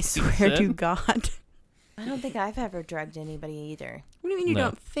 anyone. I swear to Sin. God. I don't think I've ever drugged anybody either. What do you mean you No.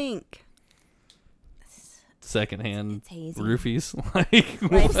 don't think? Secondhand It's hazy. roofies. Like,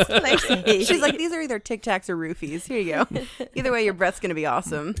 Life's hazy. She's like, these are either Tic Tacs or roofies. Here you go. Either way, your breath's going to be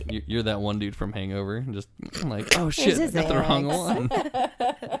awesome. you're that one dude from Hangover. Just like, oh shit, his got the wrong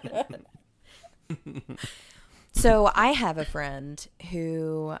Xanax. one. So I have a friend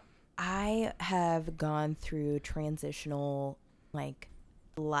who I have gone through transitional like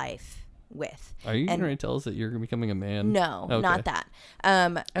life with. Are you And- going to tell us that you're becoming a man? No, Okay. not that.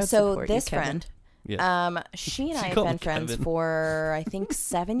 would So support you, this Kevin. friend, Yeah. she and She I have called been him friends Kevin. for I think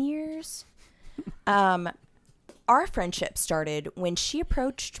 7 years. Our friendship started when she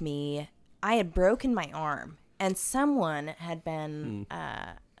approached me. I had broken my arm, and someone had been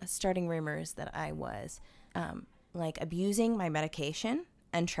starting rumors that I was like abusing my medication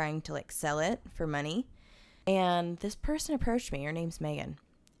and trying to like sell it for money. And this person approached me. Her name's Megan,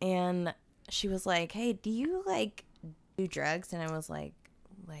 and she was like, "Hey, do you like do drugs?" And I was like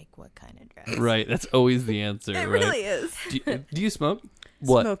what kind of drugs? Right. That's always the answer. It right? really is. Do you smoke?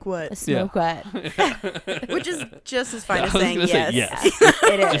 What? Smoke what? A smoke what? Which is just as fine I as was saying gonna say yes. yes.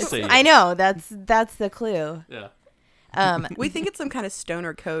 It Just is. say I know. That's the clue. Yeah. We think it's some kind of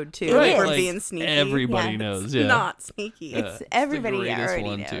stoner code too. It Like is. we're Like, being sneaky. everybody Yeah, knows. It's Yeah. not sneaky. Yeah. It's It's everybody the greatest already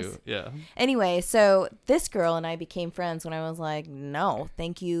one knows. too. Yeah. Anyway, so this girl and I became friends when I was like, no,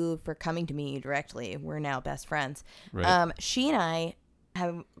 thank you for coming to me directly. We're now best friends. Right. She and I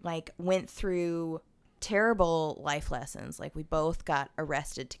have like went through terrible life lessons. Like we both got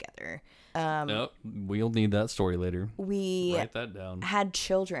arrested together. Nope. We'll need that story later. We Write that down. had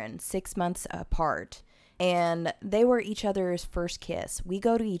children 6 months apart, and they were each other's first kiss. We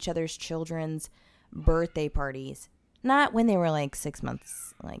go to each other's children's birthday parties, not when they were like 6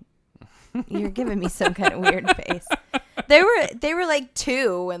 months. Like, you're giving me some kind of weird face. They were like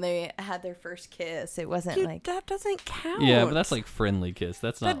 2 when they had their first kiss. It wasn't Dude, like that doesn't count. Yeah, but that's like friendly kiss.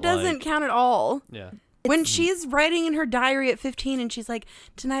 That's not that doesn't like, count at all. yeah. When she's writing in her diary at 15 and she's like,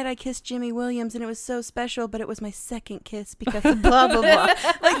 tonight I kissed Jimmy Williams and it was so special, but it was my second kiss because of blah, blah, blah.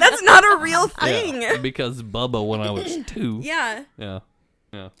 Like, that's not a real thing. Yeah, because Bubba when I was 2. Yeah.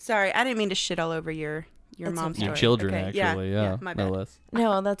 Yeah. Sorry, I didn't mean to shit all over your That's mom's okay. Your story. children, Okay, actually. Yeah. my no bad. less.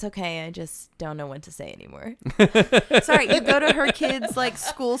 no, that's okay. I just don't know what to say anymore. Sorry, you go to her kids' like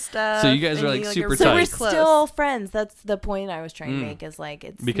school stuff. So you guys and are, like, super So tight. we're Really still friends. That's the point I was trying to make. Is like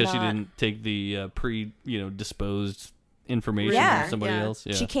it's Because she not- didn't take the disposed information Yeah, from somebody yeah. else.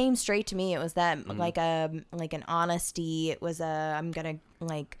 Yeah. She came straight to me. It was that Mhm. like an honesty. It was a I'm gonna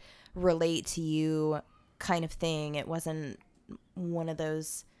like relate to you kind of thing. It wasn't one of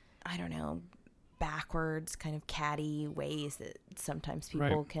those, I don't know, backwards kind of catty ways that sometimes people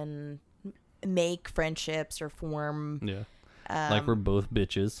Right. can make friendships or form. Yeah. Like we're both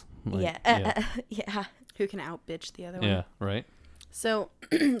bitches. Like, yeah. Yeah. Who can out bitch the other one? Yeah. Right. So,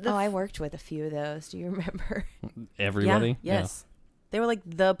 Oh, I worked with a few of those. Do you remember? Everybody. Yeah, yes. They were like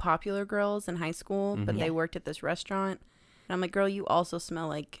the popular girls in high school, but Mhm. they Yeah. worked at this restaurant. And I'm like, girl, you also smell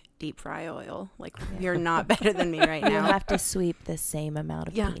like deep fry oil. Like, you're not better than me right You'll now. have to sweep the same amount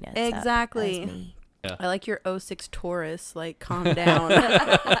of Yeah, peanuts up exactly. as me. I like your 06 Taurus. Like, calm down.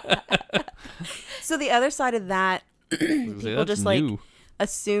 So the other side of that, Yeah. people just like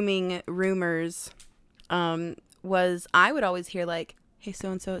assuming rumors, was I would always hear like, hey,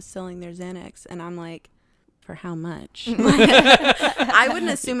 so and so is selling their Xanax, and I'm like, for how much? I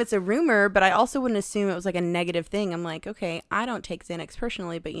wouldn't assume it's a rumor, but I also wouldn't assume it was like a negative thing. I'm like, okay, I don't take Xanax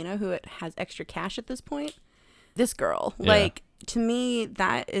personally, but you know who it has extra cash at this point? This girl. Yeah. Like, to me,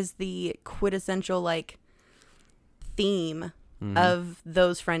 that is the quintessential like theme of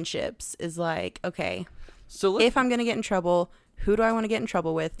those friendships is like, okay, So if I'm gonna get in trouble, who do I want to get in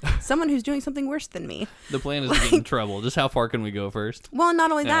trouble with? Someone who's doing something worse than me. the plan is to get in trouble. Just how far can we go first? Well, not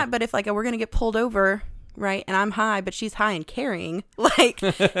only Yeah. that, but if like we're gonna get pulled over, right, and I'm high, but she's high and carrying, like,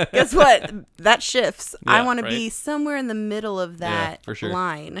 guess what? That shifts. I Yeah, want to right. be somewhere in the middle of that for sure.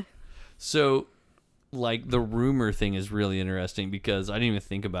 line. So, like, the rumor thing is really interesting because I didn't even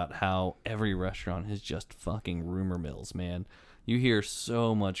think about how every restaurant is just fucking rumor mills, man. You hear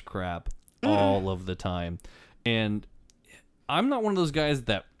so much crap all of the time. And I'm not one of those guys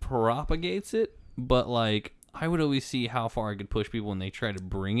that propagates it, but, like, I would always see how far I could push people when they try to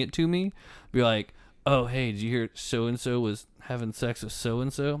bring it to me. Be like, oh, hey, did you hear so-and-so was having sex with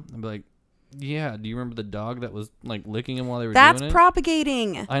so-and-so? I'd be like, yeah, do you remember the dog that was, like, licking him while they were That's doing it?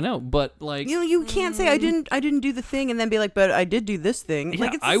 propagating. I know, but, like... You can't say I didn't do the thing and then be like, but I did do this thing. Yeah,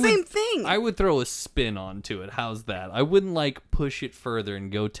 Like, it's the I would- same thing. I would throw a spin onto it. How's that? I wouldn't like push it further and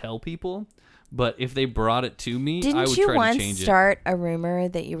go tell people, but if they brought it to me, I Didn't would you try to once change start a rumor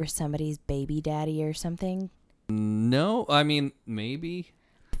that you were somebody's baby daddy or something? it. No, I mean maybe.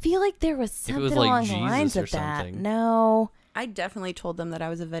 I feel like there was it something was like along the Jesus lines or of that. something. No, I definitely told them that I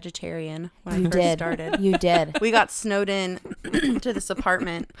was a vegetarian when I you first did. started. You did. We got snowed in to this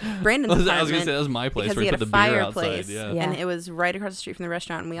apartment, Brandon's I was apartment, gonna say that was my place because where he we had put a the beer fireplace, outside. Yeah, Yeah. and it was right across the street from the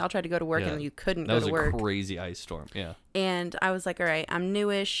restaurant. And we all tried to go to work, Yeah. and you couldn't that go was to a work. crazy ice storm. Yeah, And I was like, all right, I'm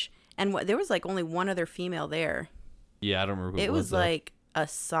newish, and there was like only one other female there. yeah. I don't remember. Who It was though. like a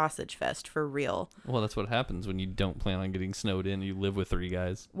sausage fest for real. well, that's what happens when you don't plan on getting snowed in. You live with 3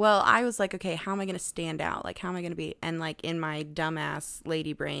 guys. Well, I was like, okay, how am I going to stand out? Like, how am I going to be? And like in my dumbass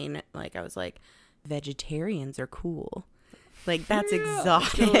lady brain, like I was like, vegetarians are cool. Like that's Yeah, let's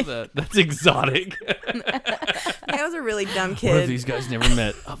go exotic. with that. That's exotic. I was a really dumb What if kid. these guys never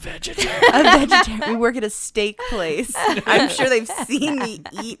met a vegetarian? A vegetarian. We work at a steak place. I'm sure they've seen me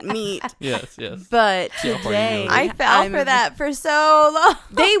eat meat. Yes. But See how far you today, go. I fell for that for so long.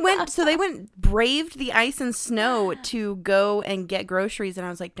 They braved the ice and snow to go and get groceries, and I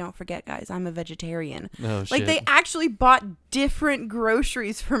was like, don't forget, guys, I'm a vegetarian. Oh, Like, shit. they actually bought different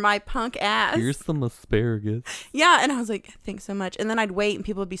groceries for my punk ass. Here's some asparagus. Yeah, and I was like, thanks so much. And then I'd wait, and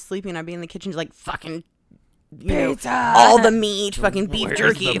people would be sleeping, and I'd be in the kitchen just like, fucking, Pizza. all the meat, fucking beef Where's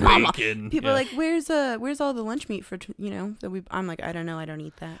jerky. the Mama. bacon? People Yeah. are like, where's all the lunch meat for, that we, I'm like, I don't know, I don't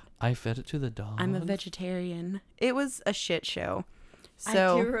eat that. I fed it to the dog. I'm a vegetarian. It was a shit show. I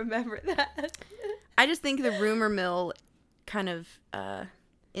So do remember that. I just think the rumor mill kind of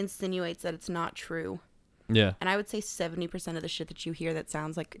insinuates that it's not true. Yeah. And I would say 70% of the shit that you hear that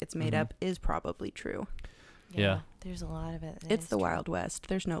sounds like it's made Mm-hmm. up is probably true. Yeah. There's a lot of it. that It's is the true. Wild West.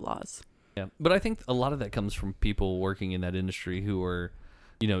 There's no laws. Yeah, but I think a lot of that comes from people working in that industry who are,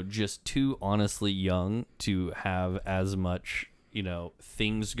 just too honestly young to have as much,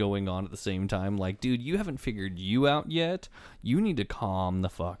 things going on at the same time. Like, dude, you haven't figured you out yet. You need to calm the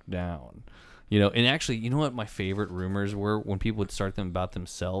fuck down. And actually, you know what my favorite rumors were when people would start them about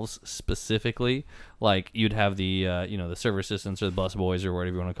themselves specifically? Like, you'd have the, the server assistants or the bus boys or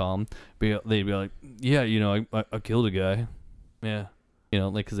whatever you want to call them. They'd be like, yeah, I killed a guy. Yeah.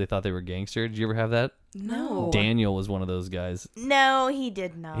 Because they thought they were gangster. Did you ever have that? No. Daniel was one of those guys. No, he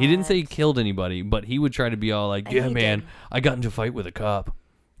did not. He didn't say he killed anybody, but he would try to be all like, And yeah, he man, did. I got into a fight with a cop.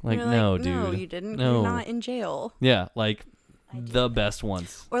 Like, You're no, like, dude. No, you didn't. No. You're not in jail. Yeah, like the best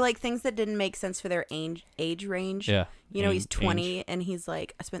ones. Or like things that didn't make sense for their age range. Yeah. He's Age. 20 and he's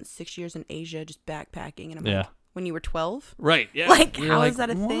like, I spent 6 years in Asia just backpacking. And I'm Yeah. like, when you were 12? Right, yeah. Like, You're how like, is that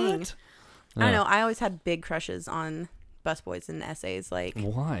a thing? what? I don't Yeah. know. I always had big crushes on busboys and essays. Like,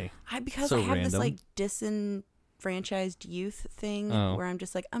 Why? because So I have this random. like disenfranchised youth thing Oh. where I'm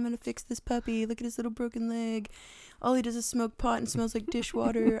just like, I'm gonna fix this puppy. Look at his little broken leg. All he does is smoke pot and smells like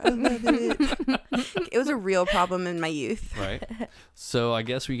dishwater. I love it. It was a real problem in my youth. Right. So I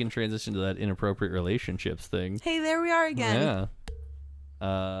guess we can transition to that inappropriate relationships thing. Hey, there we are again.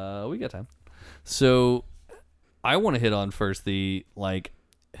 Yeah. We got time. So I want to hit on first the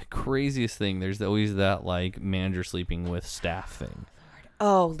craziest thing. There's always that manager sleeping with staff thing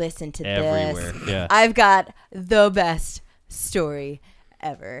Oh, listen to everywhere. this. Yeah. I've got the best story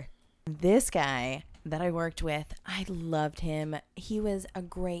ever. This guy that I worked with, I loved him. He was a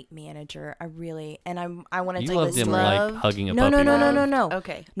great manager. I want to You tell loved this him story. like hugging a No, puppy. no.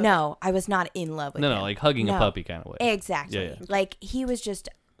 Okay. No, I was not in love with him. No, like hugging a No. puppy kind of way. Exactly. Yeah. Like he was just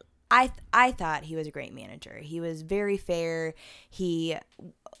I thought he was a great manager. He was very fair.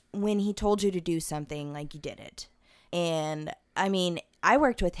 When he told you to do something, like, you did it. And I mean, I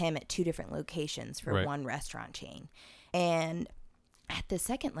worked with him at 2 different locations for Right. one restaurant chain. And at the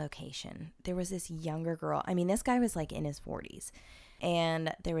second location, there was this younger girl. I mean, this guy was in his 40s.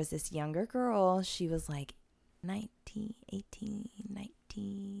 And there was this younger girl. She was 19, 18,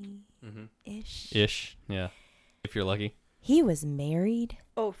 19-ish. Ish. Yeah. If you're lucky. He was married.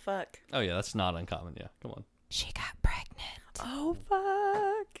 Oh, fuck. Oh yeah, that's not uncommon. Yeah. Come on. She got pregnant. Oh,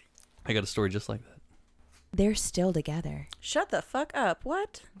 fuck. I got a story just like that. They're still together. Shut the fuck up.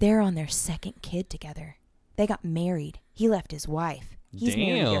 What? They're on their second kid together. They got married. He left his wife. He's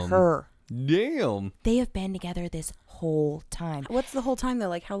married to Damn. her. Damn. They have been together this whole time. What's the whole time, though?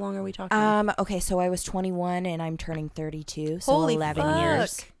 Like, how long are we talking? Okay, so I was 21 and I'm turning 32, so Holy 11 fuck.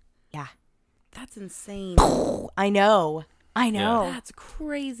 years. Yeah. That's insane. I know. I know. That's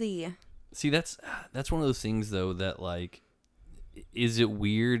crazy. See, that's one of those things though that is it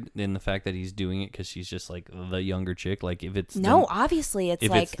weird in the fact that he's doing it because she's just the younger chick? Like if it's No, obviously it's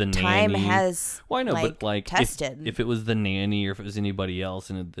if it's the time nanny- has well, I know, but tested. if it was the nanny or if it was anybody else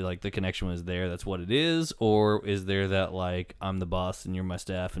and the connection was there, that's what it is, or is there that I'm the boss and you're my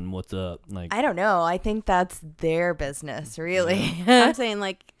staff and what's up? I don't know. I think that's their business, really. I'm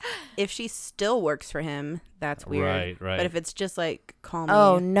saying, if she still works for him, that's weird. Right. But if it's just call me.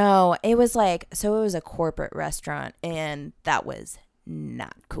 Oh no, it was so it was a corporate restaurant and that was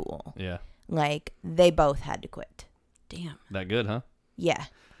not cool. Yeah, They both had to quit. Damn. that good, huh? Yeah.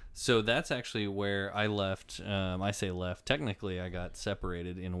 So that's actually where I left. I say left. Technically, I got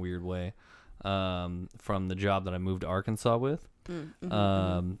separated in a weird way from the job that I moved to Arkansas with.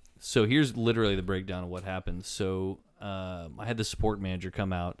 So here's literally the breakdown of what happened. So I had the support manager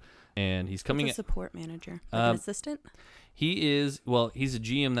come out, and he's coming. What's a support manager? An assistant? He's a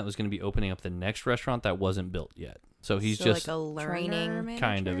GM that was going to be opening up the next restaurant that wasn't built yet. So he's So just a learner training. manager?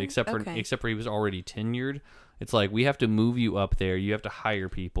 kind of, except for Okay. he was already tenured, It's like, we have to move you up there. You have to hire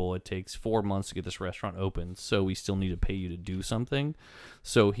people. It takes 4 months to get this restaurant open, so we still need to pay you to do something.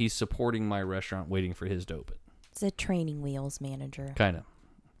 So he's supporting my restaurant, waiting for his to open. It's a training wheels manager. Kind of.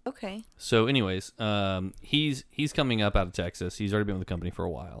 Okay. So anyways, he's coming up out of Texas. He's already been with the company for a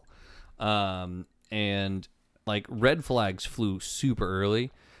while. And like, red flags flew super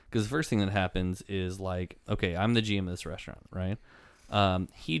early, because the first thing that happens is like, okay, I'm the GM of this restaurant, right?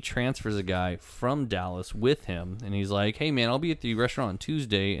 He transfers a guy from Dallas with him, and he's like, hey man, I'll be at the restaurant on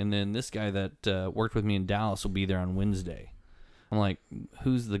Tuesday, and then this guy that worked with me in Dallas will be there on Wednesday. I'm like,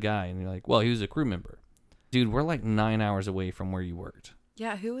 who's the guy? And you're like, well, he was a crew member. Dude, we're like 9 hours away from where you worked.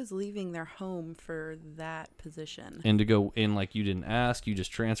 Yeah, who is leaving their home for that position? And to go in like you didn't ask, you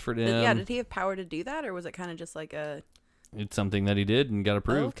just transferred him. Yeah, did he have power to do that, or was it kind of just like a... It's something that he did and got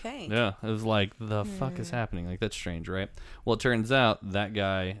approved. Okay. Yeah, it was like, the fuck is happening? Like, that's strange, right? Well, it turns out that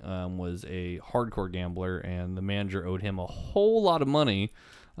guy was a hardcore gambler, and the manager owed him a whole lot of money.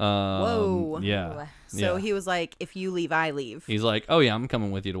 Whoa. Yeah. So yeah. he was like, if you leave, I leave. He's like, oh yeah, I'm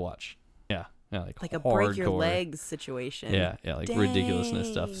coming with you to watch. Yeah. Yeah, like a hardcore. break your legs situation. Yeah, like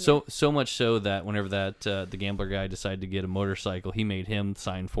ridiculousness stuff. So much so that whenever that the gambler guy decided to get a motorcycle, he made him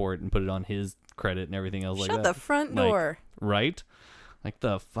sign for it and put it on his credit and everything else like that. Shut the front door. Right? Like,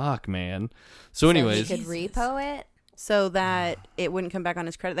 the fuck, man. So anyways, he could repo it. So that it wouldn't come back on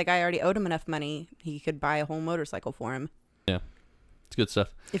his credit. The guy already owed him enough money. He could buy a whole motorcycle for him. yeah, it's good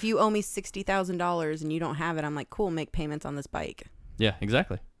stuff. If you owe me $60,000 and you don't have it, I'm like, cool, make payments on this bike. Yeah,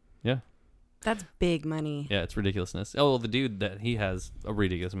 exactly. Yeah. That's big money. Yeah, it's ridiculousness. Oh, well, the dude that he has a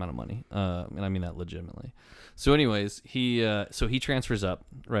ridiculous amount of money, and I mean that legitimately. So, anyways, he transfers up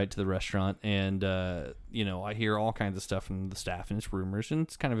right to the restaurant, and I hear all kinds of stuff from the staff, and it's rumors, and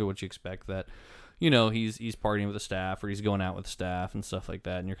it's kind of what you expect, that he's partying with the staff, or he's going out with the staff and stuff like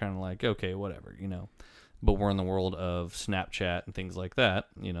that, and you're kind of like, okay, whatever, But we're in the world of Snapchat and things like that,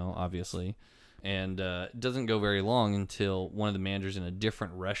 obviously. And it doesn't go very long until one of the managers in a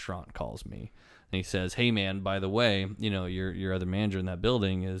different restaurant calls me. And he says, hey, man, by the way, your other manager in that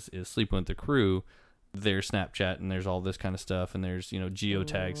building is sleeping with the crew. There's Snapchat, and there's all this kind of stuff, and there's,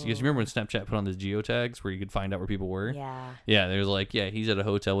 geotags. You guys remember when Snapchat put on those geotags where you could find out where people were? Yeah. Yeah, there's like, yeah, he's at a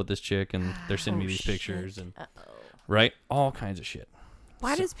hotel with this chick, and they're sending me these pictures. And right? All kinds of shit.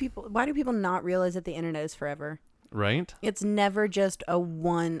 Why do people not realize that the internet is forever? Right? It's never just a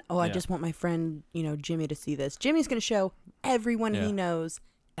one, I Yeah. just want my friend, Jimmy to see this. Jimmy's going to show everyone Yeah. he knows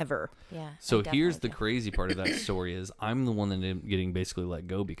ever. Yeah. So I here's the definitely crazy part of that story is I'm the one that ended up getting basically let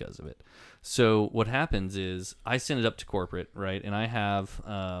go because of it. So what happens is I send it up to corporate, right? And I have,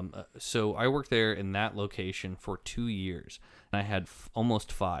 so I worked there in that location for 2 years. And I had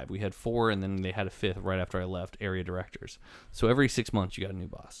almost 5. We had 4, and then they had a 5th right after I left, area directors. So every 6 months you got a new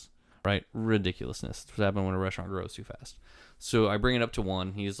boss. Right? Ridiculousness. That's what happens when a restaurant grows too fast. So I bring it up to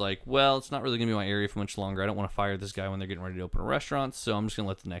one. He's like, well, it's not really going to be my area for much longer. I don't want to fire this guy when they're getting ready to open a restaurant, so I'm just going to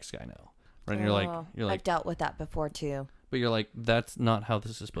let the next guy know. Right? And you're like, I've dealt with that before too. but you're like, that's not how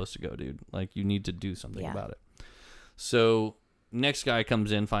this is supposed to go, dude. Like, you need to do something Yeah. about it. So next guy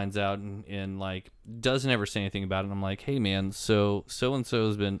comes in, finds out, and like doesn't ever say anything about it. And I'm like, hey man, so and so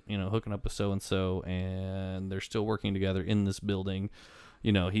has been hooking up with so and they're still working together in this building.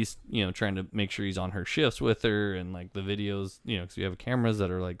 He's, trying to make sure he's on her shifts with her, and like the videos, because we have cameras that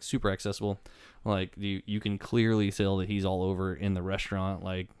are like super accessible. Like you can clearly tell that he's all over in the restaurant.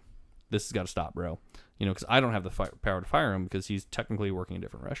 Like, this has got to stop, bro. Because I don't have the power to fire him because he's technically working a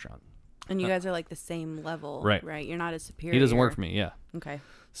different restaurant. And you guys are like the same level, Right. right? You're not as superior. He doesn't work for me. Yeah. Okay.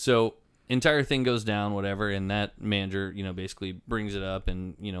 So entire thing goes down, whatever, and that manager, basically brings it up,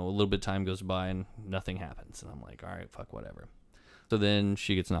 and a little bit of time goes by and nothing happens, and I'm like, all right, fuck, whatever. So then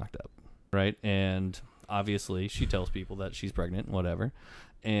she gets knocked up, right? And obviously she tells people that she's pregnant, whatever.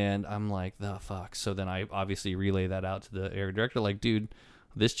 And I'm like, the fuck. So then I obviously relay that out to the area director, like, dude,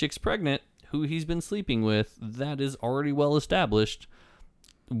 this chick's pregnant, who he's been sleeping with, that is already well established.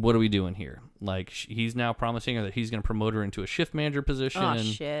 What are we doing here? Like, he's now promising her that he's going to promote her into a shift manager position. Oh,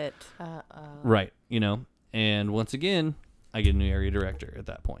 shit. Right, And once again, I get a new area director at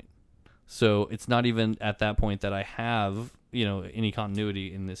that point. So it's not even at that point that I have, any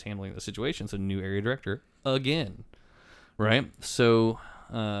continuity in this handling of the situation. So new area director again, right? So,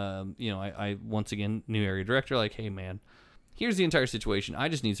 I once again, new area director, like, hey man, here's the entire situation. I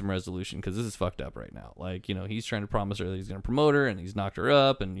just need some resolution because this is fucked up right now. Like, he's trying to promise her that he's going to promote her, and he's knocked her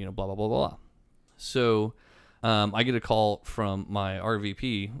up, and, blah, blah, blah, blah. So I get a call from my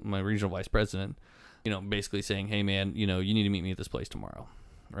RVP, my regional vice president, basically saying, hey man, you need to meet me at this place tomorrow.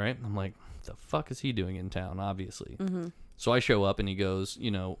 Right? I'm like, the fuck is he doing in town, obviously? Mm-hmm. So I show up, and he goes,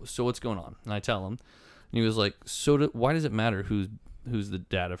 so what's going on? And I tell him, And he was like, why does it matter who's the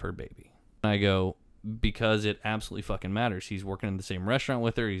dad of her baby? And I go, because it absolutely fucking matters. He's working in the same restaurant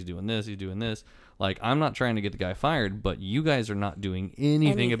with her. He's doing this. He's doing this. Like, I'm not trying to get the guy fired, but you guys are not doing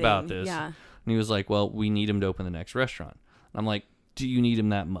anything about this. Yeah. And he was like, well, we need him to open the next restaurant. And I'm like, do you need him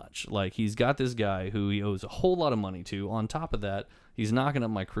that much? Like, he's got this guy who he owes a whole lot of money to. On top of that, he's knocking up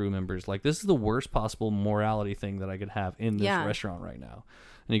my crew members. Like, this is the worst possible morality thing that I could have in this restaurant right now.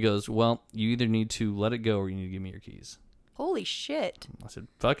 And he goes, well, you either need to let it go or you need to give me your keys. Holy shit. I said,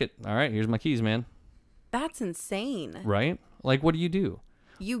 fuck it. All right, here's my keys, man. That's insane. Right? Like, what do you do?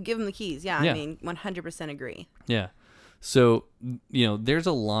 You give him the keys. Yeah. I mean, 100% agree. Yeah. So, you know, there's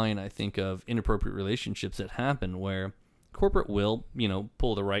a line, I think, of inappropriate relationships that happen where corporate will, you know,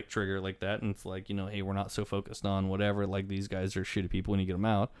 pull the right trigger like that. And it's like, you know, hey, we're not so focused on whatever. Like, these guys are shitty people. We need to get them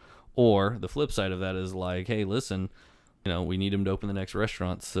out. Or the flip side of that is like, hey, listen, you know, we need him to open the next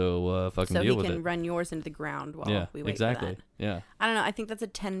restaurant, so fucking deal with it. So he can run yours into the ground while we wait exactly. for that. Yeah. I don't know. I think that's a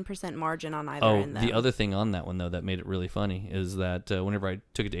 10% margin on either end. The other thing on that one, though, that made it really funny is that whenever I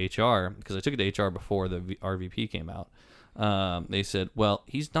took it to HR, because I took it to HR before the RVP came out, they said, well,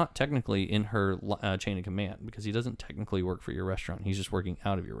 he's not technically in her chain of command because he doesn't technically work for your restaurant. He's just working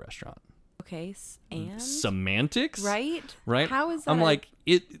out of your restaurant. Okay, and? Semantics? Right? Right? How is that? I'm like,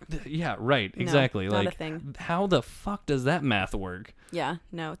 yeah, right, exactly. No, not like, a thing. How the fuck does that math work? Yeah,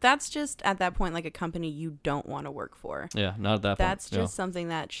 no. That's just, at that point, like a company you don't want to work for. Yeah, not at that point. That's just something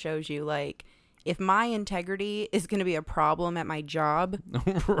that shows you, like, if my integrity is going to be a problem at my job,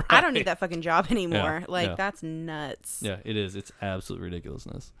 right. I don't need that fucking job anymore. Yeah, that's nuts. Yeah, it is. It's absolute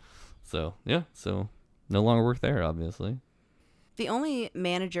ridiculousness. So, yeah, so no longer work there, obviously. The only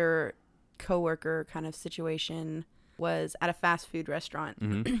manager coworker kind of situation was at a fast food restaurant,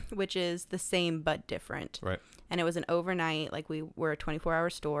 which is the same but different. Right. And it was an overnight, like we were a 24-hour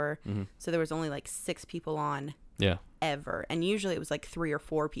store, so there was only like 6 people on ever. And usually it was like 3 or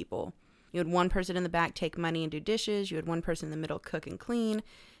 4 people. You had one person in the back take money and do dishes. You had one person in the middle cook and clean.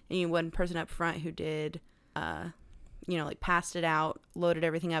 And you had one person up front who did, like passed it out, loaded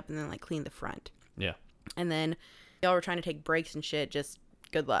everything up, and then like cleaned the front. Yeah. And then y'all were trying to take breaks and shit. Just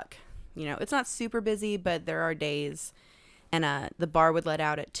good luck. You know, it's not super busy, but there are days. And the bar would let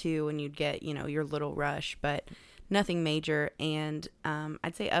out at 2 and you'd get, you know, your little rush, but nothing major. And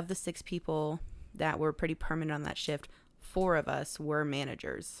I'd say of the 6 people that were pretty permanent on that shift, 4 of us were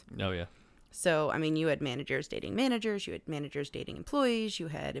managers. Oh, yeah. So, I mean, you had managers dating managers, you had managers dating employees, you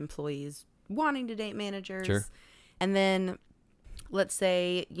had employees wanting to date managers. Sure. And then let's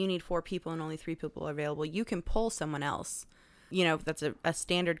say you need 4 people and only 3 people are available. You can pull someone else. You know, that's a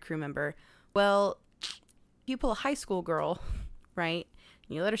standard crew member. Well, you pull a high school girl, right?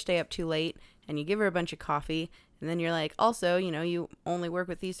 And you let her stay up too late and you give her a bunch of coffee. And then you're like, also, you know, you only work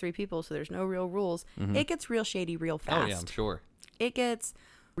with these 3 people, so there's no real rules. It gets real shady real fast. Oh, yeah, I'm sure. It gets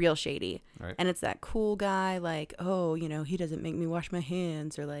real shady. Right. And it's that cool guy like, oh, you know, he doesn't make me wash my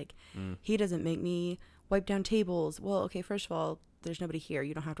hands, or like, he doesn't make me wipe down tables. Well, okay, first of all, there's nobody here.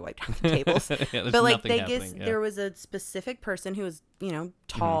 You don't have to wipe down the tables. But like there was a specific person who was, you know,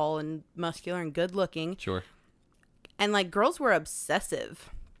 tall and muscular and good looking. Sure. And like girls were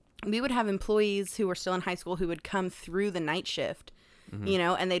obsessive. We would have employees who were still in high school who would come through the night shift, you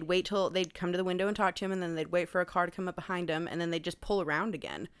know, and they'd wait till they'd come to the window and talk to him, and then they'd wait for a car to come up behind them, and then they'd just pull around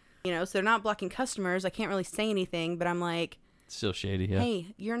again. You know, so they're not blocking customers. I can't really say anything, but I'm like, still shady, yeah. Hey,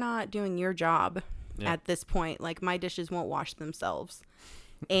 you're not doing your job at this point. Like, my dishes won't wash themselves.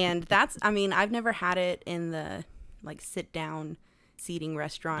 And that's, I mean, I've never had it in the, like, sit-down seating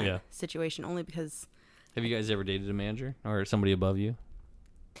restaurant situation, only because... Have you guys ever dated a manager or somebody above you?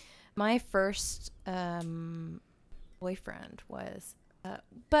 My first boyfriend was...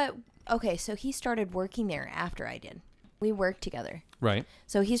 but, okay, so he started working there after I did. We worked together. Right.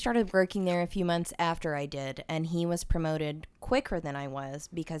 So he started working there a few months after I did, and he was promoted quicker than I was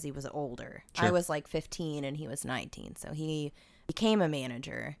because he was older. Sure. I was like 15 and he was 19. So he became a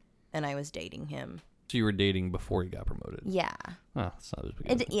manager, and I was dating him. So you were dating before he got promoted? Yeah. Oh, that's not as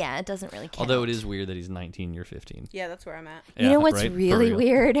big. Yeah, it doesn't really count. Although it is weird that he's 19, you're 15. Yeah, that's where I'm at. You know what's right? really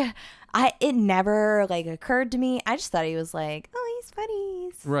weird? It never like occurred to me. I just thought he was like, oh, he's funny.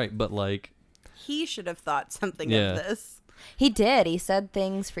 Right, but like... He should have thought something of this. He did. He said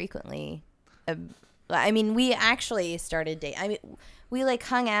things frequently. I mean, we actually started dating. I mean, we like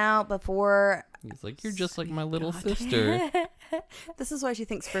hung out before. He's like, you're just like my little sister. This is why she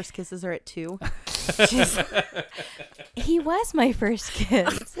thinks first kisses are at 2. He was my first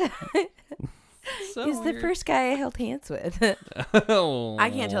kiss. So He's the first guy I held hands with. Oh.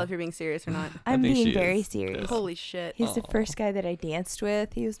 I can't tell if you're being serious or not. I'm think being she very is. serious. Holy shit. He's the first guy that I danced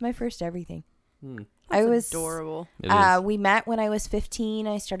with. He was my first everything. I was adorable. It is. We met when I was 15.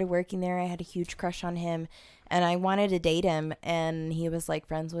 I started working there. I had a huge crush on him, and I wanted to date him. And he was like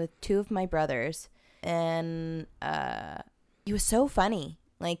friends with two of my brothers, and he was so funny.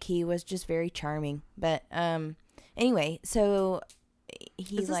 Like, he was just very charming. But anyway, so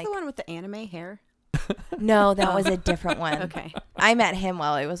he Is this like the one with the anime hair? no, that was a different one. Okay. I met him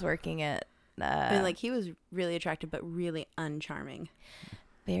while I was working at. I mean, like, he was really attractive, but really uncharming.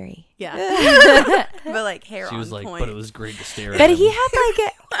 Very. Yeah. But like hair She on was like, point. but it was great to stare at But him. he had like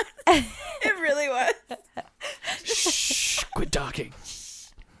a. It really was. Shh, quit talking.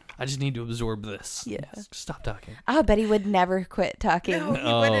 I just need to absorb this. Yeah. Stop talking. I bet he would never quit talking. No, he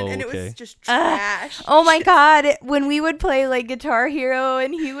Oh, wouldn't, and it okay. was just trash. Oh my God. When we would play like Guitar Hero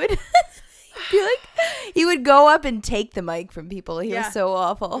and he would be like, he would go up and take the mic from people. He Yeah. was so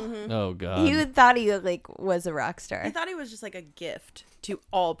awful. Mhm. Oh God. He thought he like was a rock I star, thought he was just like a gift to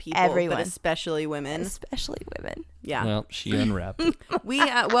all people, Everyone. but especially women. especially women. Yeah. Well, she unwrapped it. We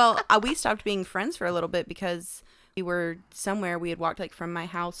stopped being friends for a little bit because we were somewhere. We had walked like from my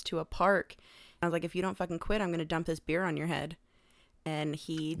house to a park. I was like, if you don't fucking quit, I'm going to dump this beer on your head. And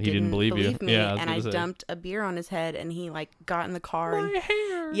he didn't believe you. me. Yeah, I was and I gonna say. dumped a beer on his head, and he like got in the car. And,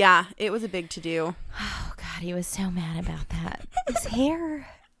 hair. yeah, it was a big to do. Oh God, he was so mad about that. His hair.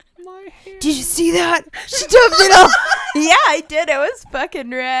 My hair. Did you see that? She dumped it off. Yeah, I did. It was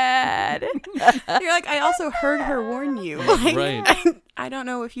fucking rad. You're like, I also heard her warn you. Like, Right. I don't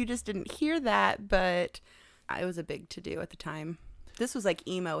know if you just didn't hear that, but it was a big to do at the time. This was like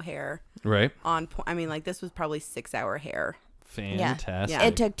emo hair Right. on point. I mean, like this was probably 6-hour hair. Fantastic. Yeah.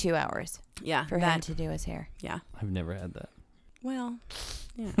 It took 2 hours Yeah, for him to do his hair. Yeah. I've never had that. Well,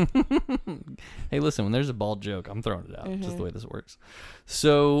 yeah. Hey, listen, when there's a bald joke, I'm throwing it out. Just Mm-hmm. the way this works.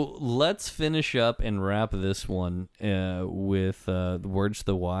 So let's finish up and wrap this one with the words to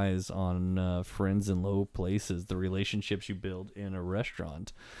the wise on friends in low places, the relationships you build in a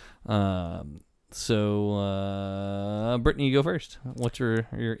restaurant. So, Brittany, you go first. What's your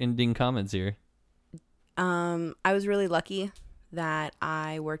ending comments here? I was really lucky that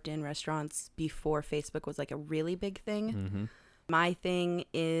I worked in restaurants before Facebook was like a really big thing. Mm-hmm. My thing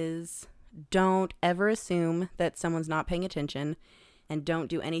is don't ever assume that someone's not paying attention, and don't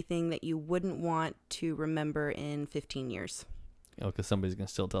do anything that you wouldn't want to remember in 15 years. Oh, because somebody's going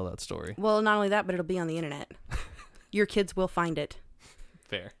to still tell that story. Well, not only that, but it'll be on the internet. Your kids will find it.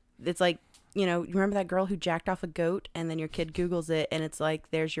 Fair. It's like, you know, you remember that girl who jacked off a goat, and then your kid Googles it and it's like,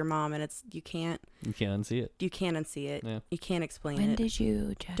 there's your mom, and it's, you can't unsee it. You can't unsee it. Yeah. You can't explain When it. did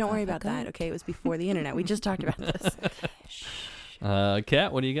you jack Don't worry off a about that. goat? Okay, it was before the internet. We just talked about this.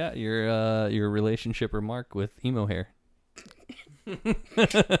 Kat, what do you got? Your relationship remark with emo hair.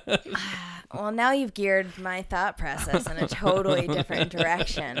 Well, now you've geared my thought process in a totally different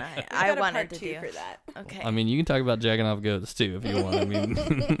direction. I wanted to do that. Okay. I mean, you can talk about jacking off goats too if you want. I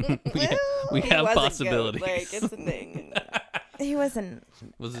mean, we have possibilities. Like, it's a thing. he wasn't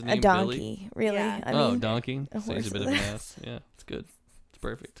Was his a name donkey, really. Yeah. I Oh, mean, donkey. a So he's a horse bit of an is- ass. Yeah, it's good. It's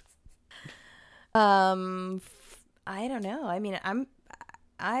perfect. I don't know. I mean,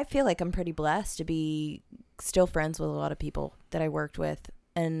 I feel like I'm pretty blessed to be still friends with a lot of people that I worked with,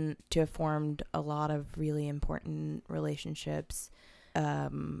 and to have formed a lot of really important relationships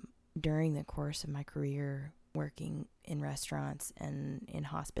during the course of my career working in restaurants and in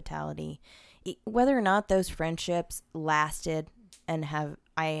hospitality. Whether or not those friendships lasted and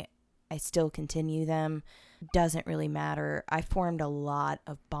I still continue them doesn't really matter. I formed a lot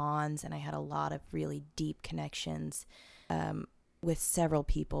of bonds, and I had a lot of really deep connections with several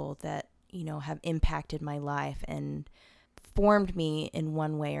people that, you know, have impacted my life and formed me in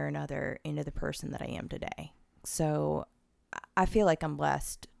one way or another into the person that I am today. So I feel like I'm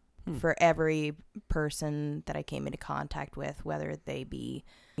blessed for every person that I came into contact with, whether they be,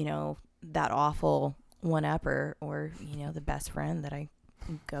 you know, that awful one-upper or, you know, the best friend that I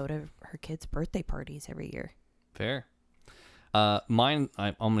go to her kids' birthday parties every year. Fair. Mine,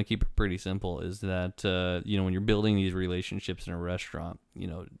 I'm going to keep it pretty simple, is that, you know, when you're building these relationships in a restaurant, you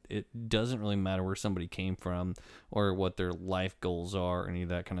know, it doesn't really matter where somebody came from or what their life goals are or any of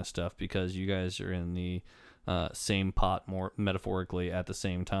that kind of stuff, because you guys are in the same pot, more metaphorically, at the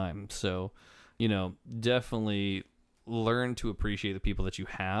same time. So, you know, definitely learn to appreciate the people that you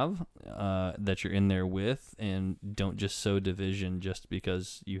have, that you're in there with, and don't just sow division just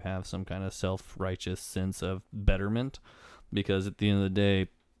because you have some kind of self-righteous sense of betterment. Because at the end of the day,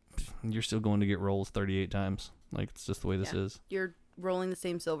 you're still going to get rolls 38 times. Like, it's just the way this is. You're rolling the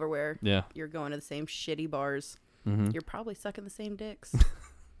same silverware. Yeah. You're going to the same shitty bars. Mm-hmm. You're probably sucking the same dicks.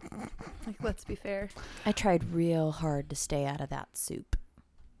 Like, let's be fair. I tried real hard to stay out of that soup.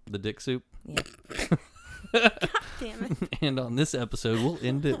 The dick soup. Yeah. Damn it. And on this episode, we'll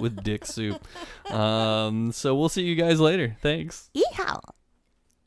end it with dick soup. So we'll see you guys later. Thanks. Yeehaw.